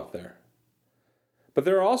people out there. But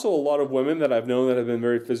there are also a lot of women that I've known that have been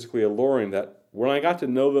very physically alluring that when I got to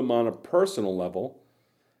know them on a personal level,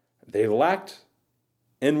 they lacked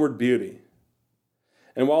inward beauty.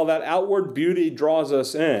 And while that outward beauty draws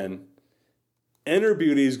us in, inner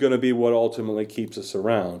beauty is going to be what ultimately keeps us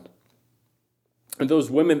around. And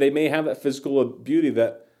those women, they may have that physical beauty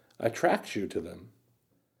that attracts you to them.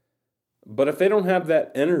 But if they don't have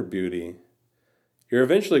that inner beauty, you're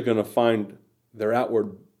eventually going to find their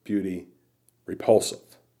outward beauty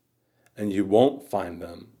repulsive. And you won't find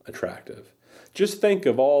them attractive. Just think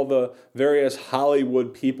of all the various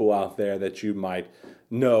Hollywood people out there that you might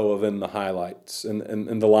know of in the highlights,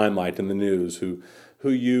 in the limelight, in the news, who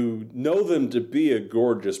you know them to be a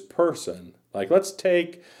gorgeous person. Like, let's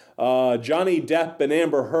take Johnny Depp and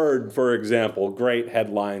Amber Heard, for example. Great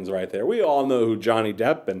headlines right there. We all know who Johnny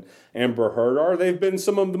Depp and Amber Heard are. They've been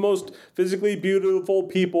some of the most physically beautiful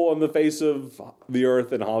people on the face of the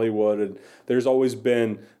earth in Hollywood, and there's always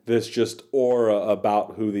been this just aura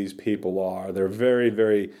about who these people are. They're very,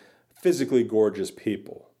 very physically gorgeous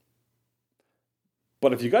people.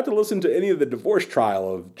 But if you got to listen to any of the divorce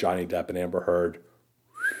trial of Johnny Depp and Amber Heard,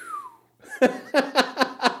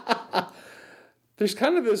 there's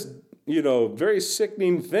kind of this, very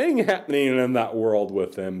sickening thing happening in that world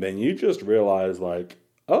with them. And you just realize, like,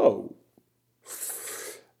 oh,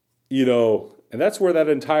 and that's where that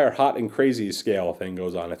entire hot and crazy scale thing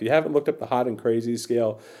goes on. If you haven't looked up the hot and crazy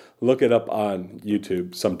scale, look it up on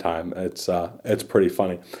YouTube sometime. It's pretty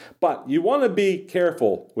funny. But you want to be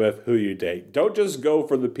careful with who you date. Don't just go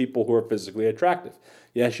for the people who are physically attractive.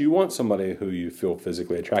 Yes, you want somebody who you feel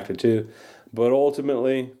physically attracted to, but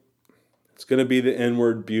ultimately, it's going to be the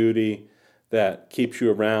inward beauty that keeps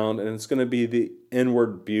you around, and it's going to be the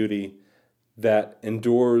inward beauty that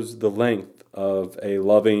endures the length of a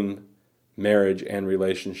loving marriage and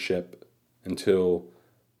relationship until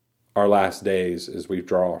our last days as we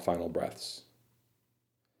draw our final breaths.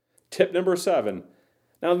 Tip number 7.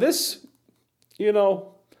 Now this,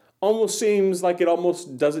 almost seems like it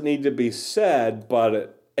almost doesn't need to be said,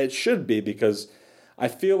 but it should be, because I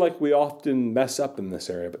feel like we often mess up in this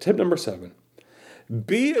area. But tip number 7,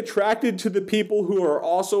 be attracted to the people who are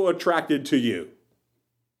also attracted to you.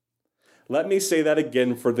 Let me say that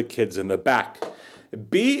again for the kids in the back.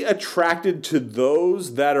 Be attracted to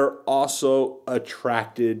those that are also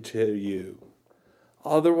attracted to you.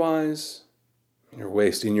 Otherwise, you're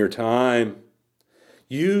wasting your time.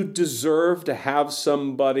 You deserve to have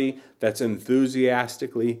somebody that's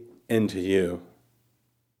enthusiastically into you.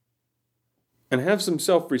 And have some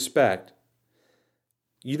self-respect.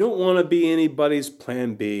 You don't want to be anybody's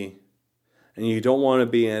plan B, and you don't want to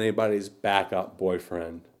be anybody's backup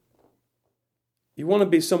boyfriend. You want to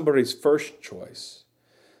be somebody's first choice.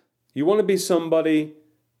 You want to be somebody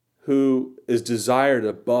who is desired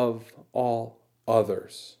above all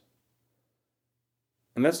others.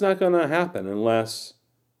 And that's not going to happen unless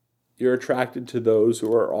you're attracted to those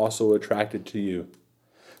who are also attracted to you.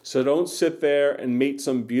 So don't sit there and meet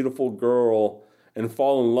some beautiful girl and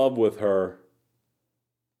fall in love with her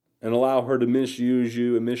and allow her to misuse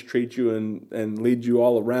you and mistreat you and lead you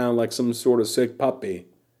all around like some sort of sick puppy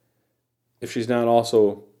if she's not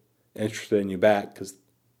also interested in you back, because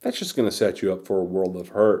that's just going to set you up for a world of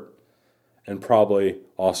hurt and probably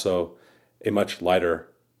also a much lighter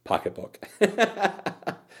pocketbook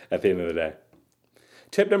at the end of the day.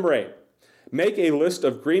 Tip number 8, make a list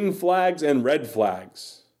of green flags and red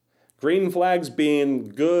flags. Green flags being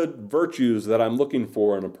good virtues that I'm looking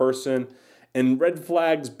for in a person, and red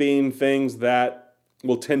flags being things that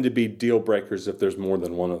will tend to be deal breakers if there's more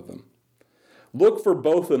than one of them. Look for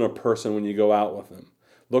both in a person when you go out with them.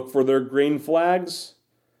 Look for their green flags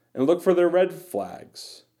and look for their red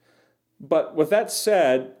flags. But with that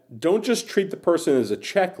said, don't just treat the person as a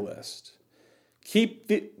checklist. Keep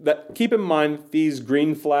in mind that these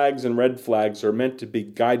green flags and red flags are meant to be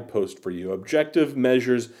guideposts for you, objective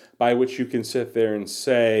measures by which you can sit there and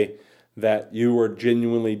say that you are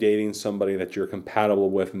genuinely dating somebody that you're compatible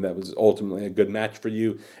with and that was ultimately a good match for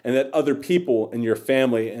you, and that other people in your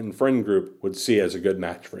family and friend group would see as a good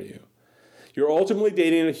match for you. You're ultimately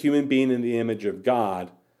dating a human being in the image of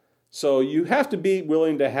God, so you have to be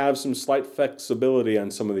willing to have some slight flexibility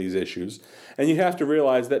on some of these issues, and you have to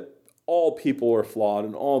realize that all people are flawed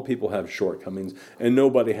and all people have shortcomings, and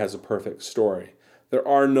nobody has a perfect story. There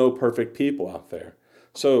are no perfect people out there.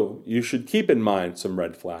 So you should keep in mind some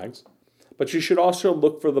red flags, but you should also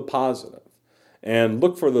look for the positive and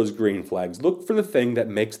look for those green flags. Look for the thing that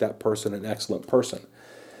makes that person an excellent person,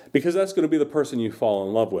 because that's going to be the person you fall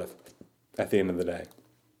in love with at the end of the day.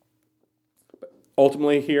 But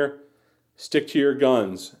ultimately here, stick to your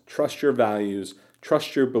guns, trust your values,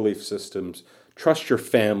 trust your belief systems, trust your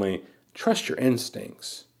family, trust your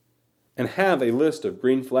instincts, and have a list of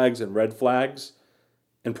green flags and red flags,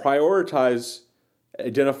 and prioritize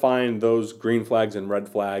identifying those green flags and red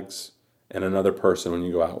flags in another person when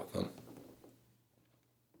you go out with them.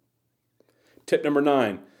 Tip number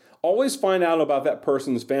 9, always find out about that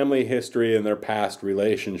person's family history and their past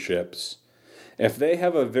relationships. If they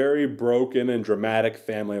have a very broken and dramatic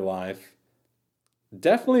family life,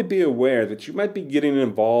 definitely be aware that you might be getting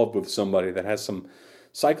involved with somebody that has some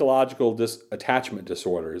psychological attachment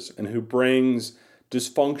disorders and who brings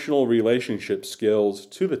dysfunctional relationship skills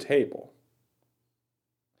to the table.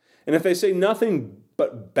 And if they say nothing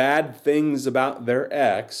but bad things about their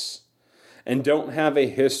ex and don't have a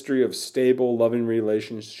history of stable, loving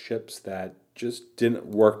relationships that just didn't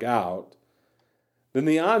work out, then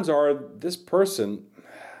the odds are this person,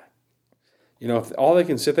 if all they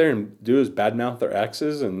can sit there and do is badmouth their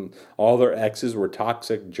exes and all their exes were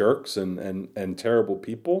toxic jerks and terrible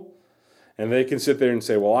people, and they can sit there and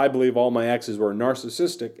say, well, I believe all my exes were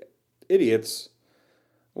narcissistic idiots,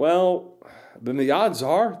 well, then the odds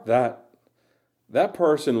are that that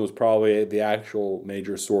person was probably the actual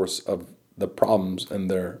major source of the problems in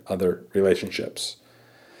their other relationships.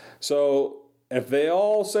 So if they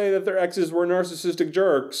all say that their exes were narcissistic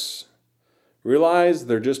jerks, realize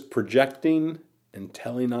they're just projecting and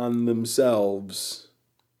telling on themselves.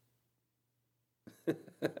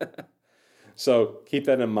 So keep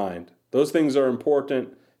that in mind. Those things are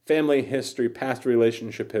important. Family history, past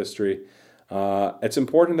relationship history. It's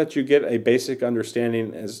important that you get a basic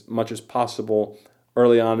understanding as much as possible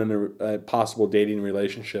early on in a possible dating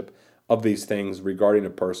relationship of these things regarding a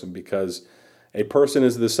person, because a person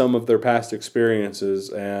is the sum of their past experiences,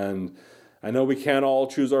 and I know we can't all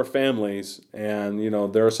choose our families, and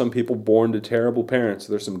there are some people born to terrible parents.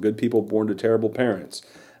 There's some good people born to terrible parents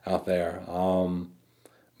out there.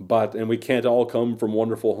 and we can't all come from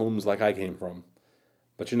wonderful homes like I came from.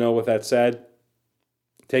 But with that said,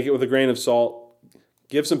 take it with a grain of salt.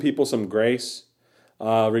 Give some people some grace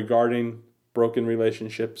regarding broken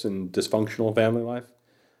relationships and dysfunctional family life.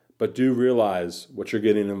 But do realize what you're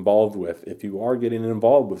getting involved with if you are getting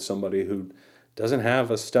involved with somebody who doesn't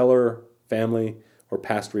have a stellar family or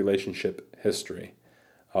past relationship history.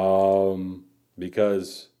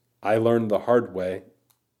 Because I learned the hard way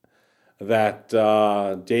that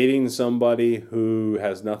dating somebody who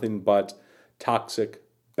has nothing but toxic,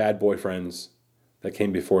 bad boyfriends that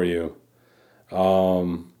came before you,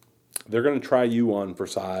 they're going to try you on for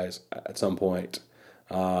size at some point.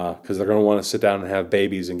 Because they're going to want to sit down and have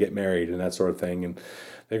babies and get married and that sort of thing. And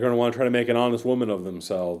they're going to want to try to make an honest woman of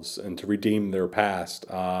themselves and to redeem their past.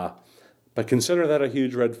 But consider that a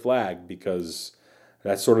huge red flag, because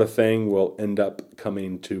that sort of thing will end up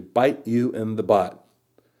coming to bite you in the butt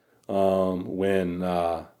when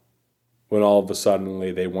all of a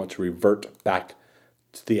sudden they want to revert back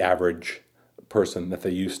to the average person that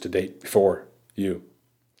they used to date before you.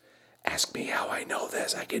 Ask me how I know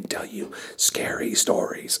this. I can tell you scary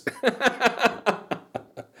stories.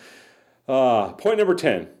 Point number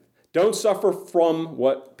 10. Don't suffer from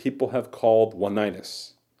what people have called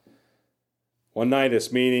one-nightitis.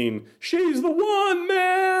 One-nightitis meaning, she's the one,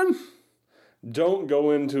 man. Don't go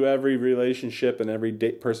into every relationship and every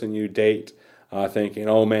person you date thinking,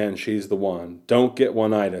 oh man, she's the one. Don't get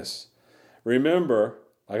one-nightitis. Remember,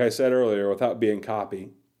 like I said earlier, without being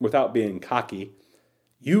cocky,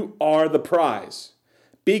 you are the prize.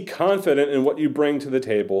 Be confident in what you bring to the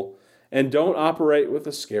table and don't operate with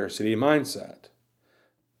a scarcity mindset.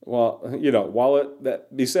 Well, while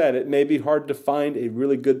that be said, it may be hard to find a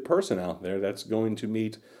really good person out there that's going to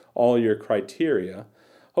meet all your criteria.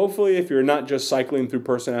 Hopefully, if you're not just cycling through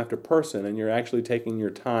person after person and you're actually taking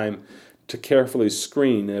your time to carefully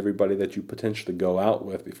screen everybody that you potentially go out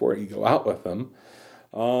with before you go out with them,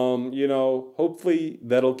 hopefully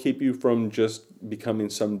that'll keep you from just becoming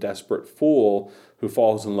some desperate fool who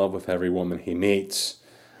falls in love with every woman he meets.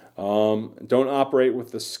 Don't operate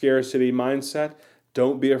with the scarcity mindset.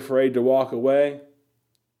 Don't be afraid to walk away.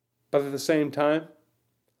 But at the same time,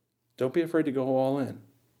 don't be afraid to go all in.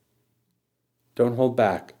 Don't hold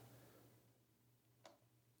back.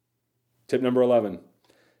 Tip number 11.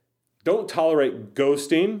 Don't tolerate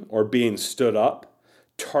ghosting or being stood up,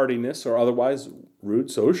 tardiness, or otherwise rude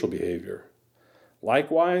social behavior.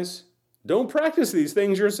 Likewise, don't practice these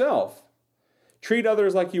things yourself. Treat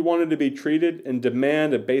others like you wanted to be treated and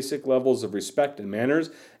demand a basic levels of respect and manners,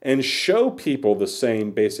 and show people the same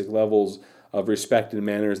basic levels of respect and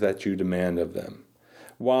manners that you demand of them.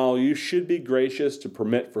 While you should be gracious to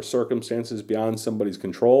permit for circumstances beyond somebody's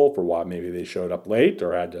control, for why maybe they showed up late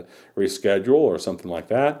or had to reschedule or something like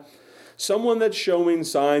that, someone that's showing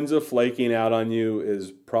signs of flaking out on you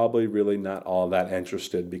is probably really not all that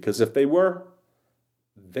interested, because if they were,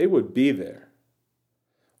 they would be there.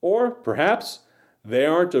 Or perhaps they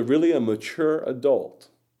aren't really a mature adult.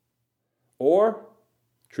 Or,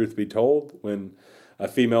 truth be told, when a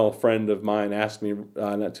female friend of mine asked me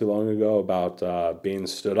not too long ago about being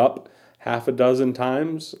stood up half a dozen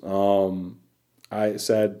times, I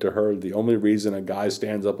said to her, the only reason a guy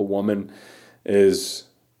stands up a woman is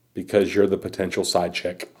because you're the potential side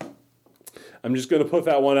chick. I'm just going to put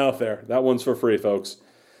that one out there. That one's for free, folks.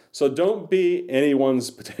 So don't be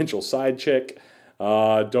anyone's potential side chick.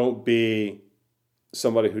 Don't be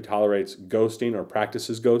somebody who tolerates ghosting or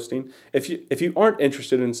practices ghosting. If you aren't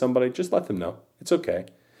interested in somebody, just let them know. It's okay.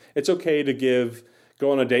 It's okay to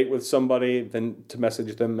go on a date with somebody, then to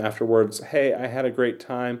message them afterwards, hey, I had a great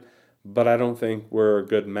time, but I don't think we're a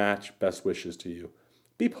good match. Best wishes to you.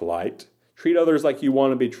 Be polite. Treat others like you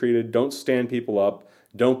want to be treated. Don't stand people up.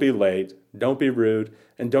 Don't be late. Don't be rude.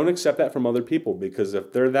 And don't accept that from other people, because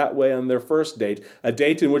if they're that way on their first date, a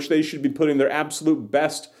date in which they should be putting their absolute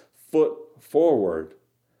best foot forward,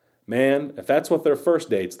 man, if that's what their first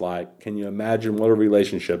date's like, can you imagine what a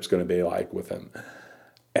relationship's going to be like with him?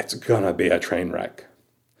 It's going to be a train wreck.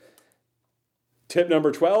 Tip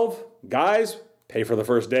number 12, guys, pay for the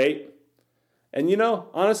first date. And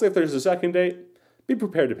honestly, if there's a second date, be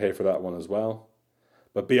prepared to pay for that one as well.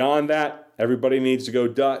 But beyond that, everybody needs to go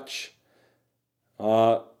Dutch.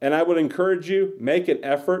 And I would encourage you, make an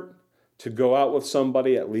effort to go out with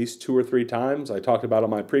somebody at least 2 or 3 times. I talked about on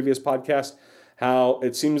my previous podcast how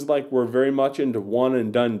it seems like we're very much into one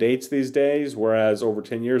and done dates these days, whereas over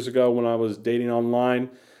 10 years ago when I was dating online,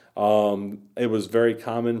 it was very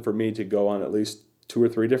common for me to go on at least 2 or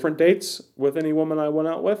 3 different dates with any woman I went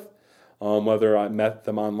out with, whether I met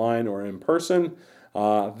them online or in person.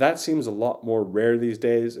 That seems a lot more rare these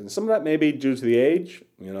days, and some of that may be due to the age.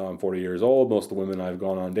 I'm 40 years old. Most of the women I've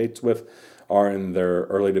gone on dates with are in their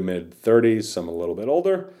early to mid 30s, some a little bit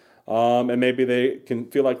older. And maybe they can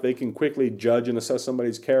feel like they can quickly judge and assess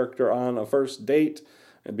somebody's character on a first date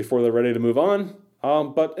before they're ready to move on.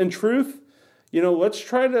 But in truth, let's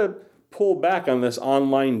try to pull back on this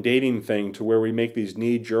online dating thing to where we make these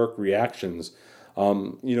knee-jerk reactions.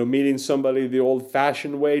 Meeting somebody the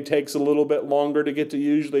old-fashioned way takes a little bit longer to get to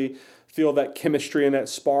usually feel that chemistry and that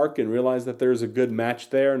spark and realize that there's a good match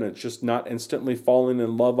there, and it's just not instantly falling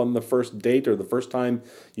in love on the first date or the first time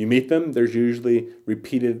you meet them. There's usually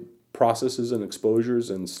repeated processes and exposures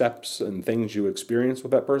and steps and things you experience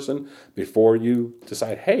with that person before you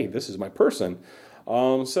decide, hey, this is my person.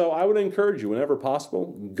 So I would encourage you, whenever possible,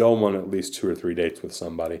 go on at least 2 or 3 dates with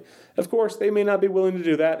somebody. Of course, they may not be willing to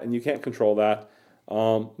do that, and you can't control that.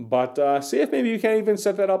 But see if maybe you can't even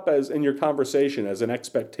set that up as in your conversation as an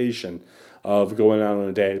expectation of going out on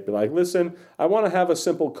a date. Be like, listen, I want to have a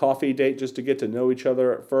simple coffee date just to get to know each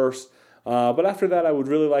other at first. But after that, I would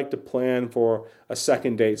really like to plan for a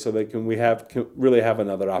second date so that we can really have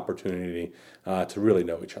another opportunity to really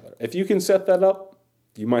know each other. If you can set that up,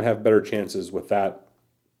 you might have better chances with that.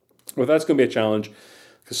 Well, that's going to be a challenge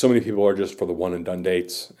because so many people are just for the one and done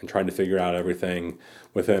dates and trying to figure out everything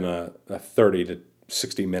within a 30 to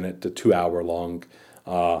 60 minute to 2 hour long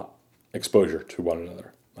exposure to one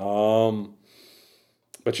another.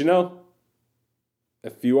 But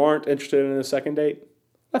if you aren't interested in a second date,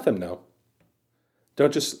 let them know.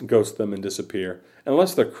 Don't just ghost them and disappear.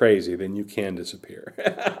 Unless they're crazy, then you can disappear.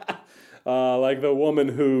 Like the woman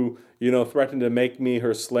who, threatened to make me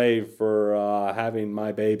her slave for having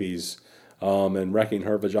my babies and wrecking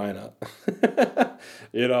her vagina.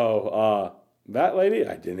 That lady,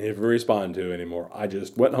 I didn't even respond to anymore. I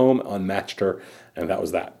just went home, unmatched her, and that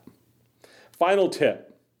was that. Final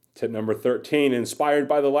tip. Tip number 13, inspired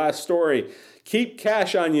by the last story. Keep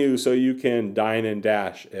cash on you so you can dine and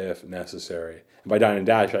dash if necessary. And by dine and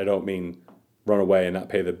dash, I don't mean run away and not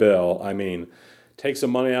pay the bill. I mean, take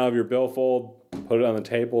some money out of your billfold, put it on the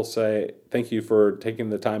table, say, thank you for taking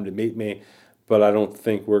the time to meet me, but I don't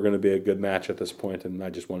think we're going to be a good match at this point, and I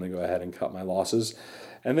just want to go ahead and cut my losses.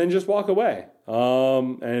 And then just walk away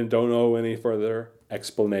and don't owe any further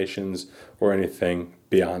explanations or anything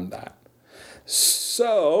beyond that.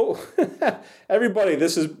 So, everybody,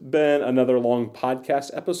 this has been another long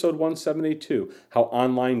podcast, episode 172, How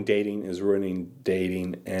Online Dating is Ruining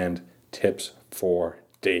Dating and Tips for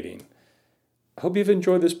Dating. I hope you've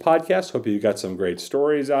enjoyed this podcast. Hope you got some great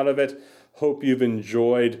stories out of it. Hope you've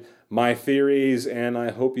enjoyed my theories, and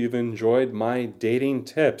I hope you've enjoyed my dating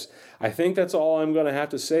tips. I think that's all I'm going to have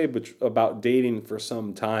to say about dating for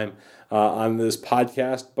some time on this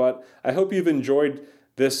podcast, but I hope you've enjoyed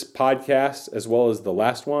this podcast as well as the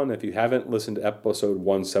last one. If you haven't listened to episode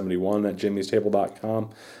 171 at jimmystable.com,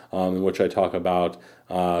 in which I talk about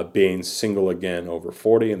being single again over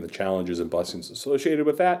 40 and the challenges and blessings associated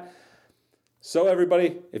with that. So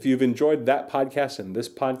everybody, if you've enjoyed that podcast and this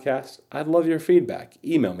podcast, I'd love your feedback.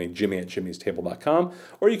 Email me, jimmy@jimmystable.com,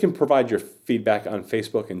 or you can provide your feedback on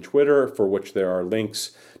Facebook and Twitter, for which there are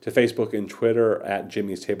links to Facebook and Twitter at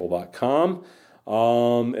jimmystable.com.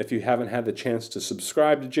 If you haven't had the chance to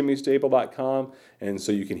subscribe to jimmystable.com, and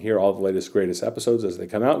so you can hear all the latest, greatest episodes as they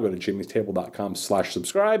come out, go to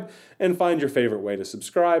jimmystable.com/subscribe and find your favorite way to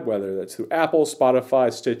subscribe, whether that's through Apple,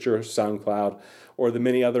 Spotify, Stitcher, SoundCloud, or the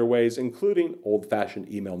many other ways, including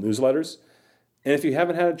old-fashioned email newsletters. And if you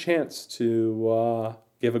haven't had a chance to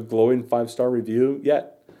give a glowing 5-star review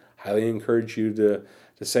yet, highly encourage you to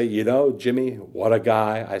say, Jimmy, what a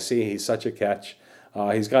guy. I see he's such a catch.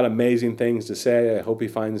 He's got amazing things to say. I hope he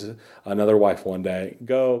finds another wife one day.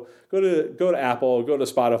 Go to Apple, go to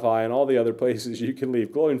Spotify, and all the other places you can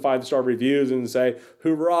leave glowing 5-star reviews and say,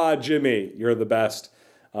 "Hoorah, Jimmy! You're the best.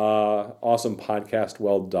 Awesome podcast.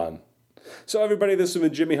 Well done." So everybody, this has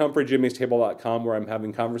been Jimmy Humphrey, jimmystable.com, where I'm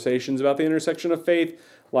having conversations about the intersection of faith,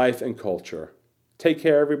 life, and culture. Take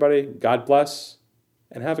care, everybody. God bless,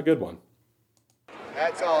 and have a good one.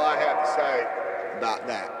 That's all I have to say about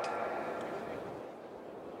that.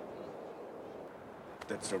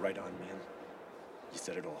 That's so right on, man. You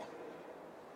said it all.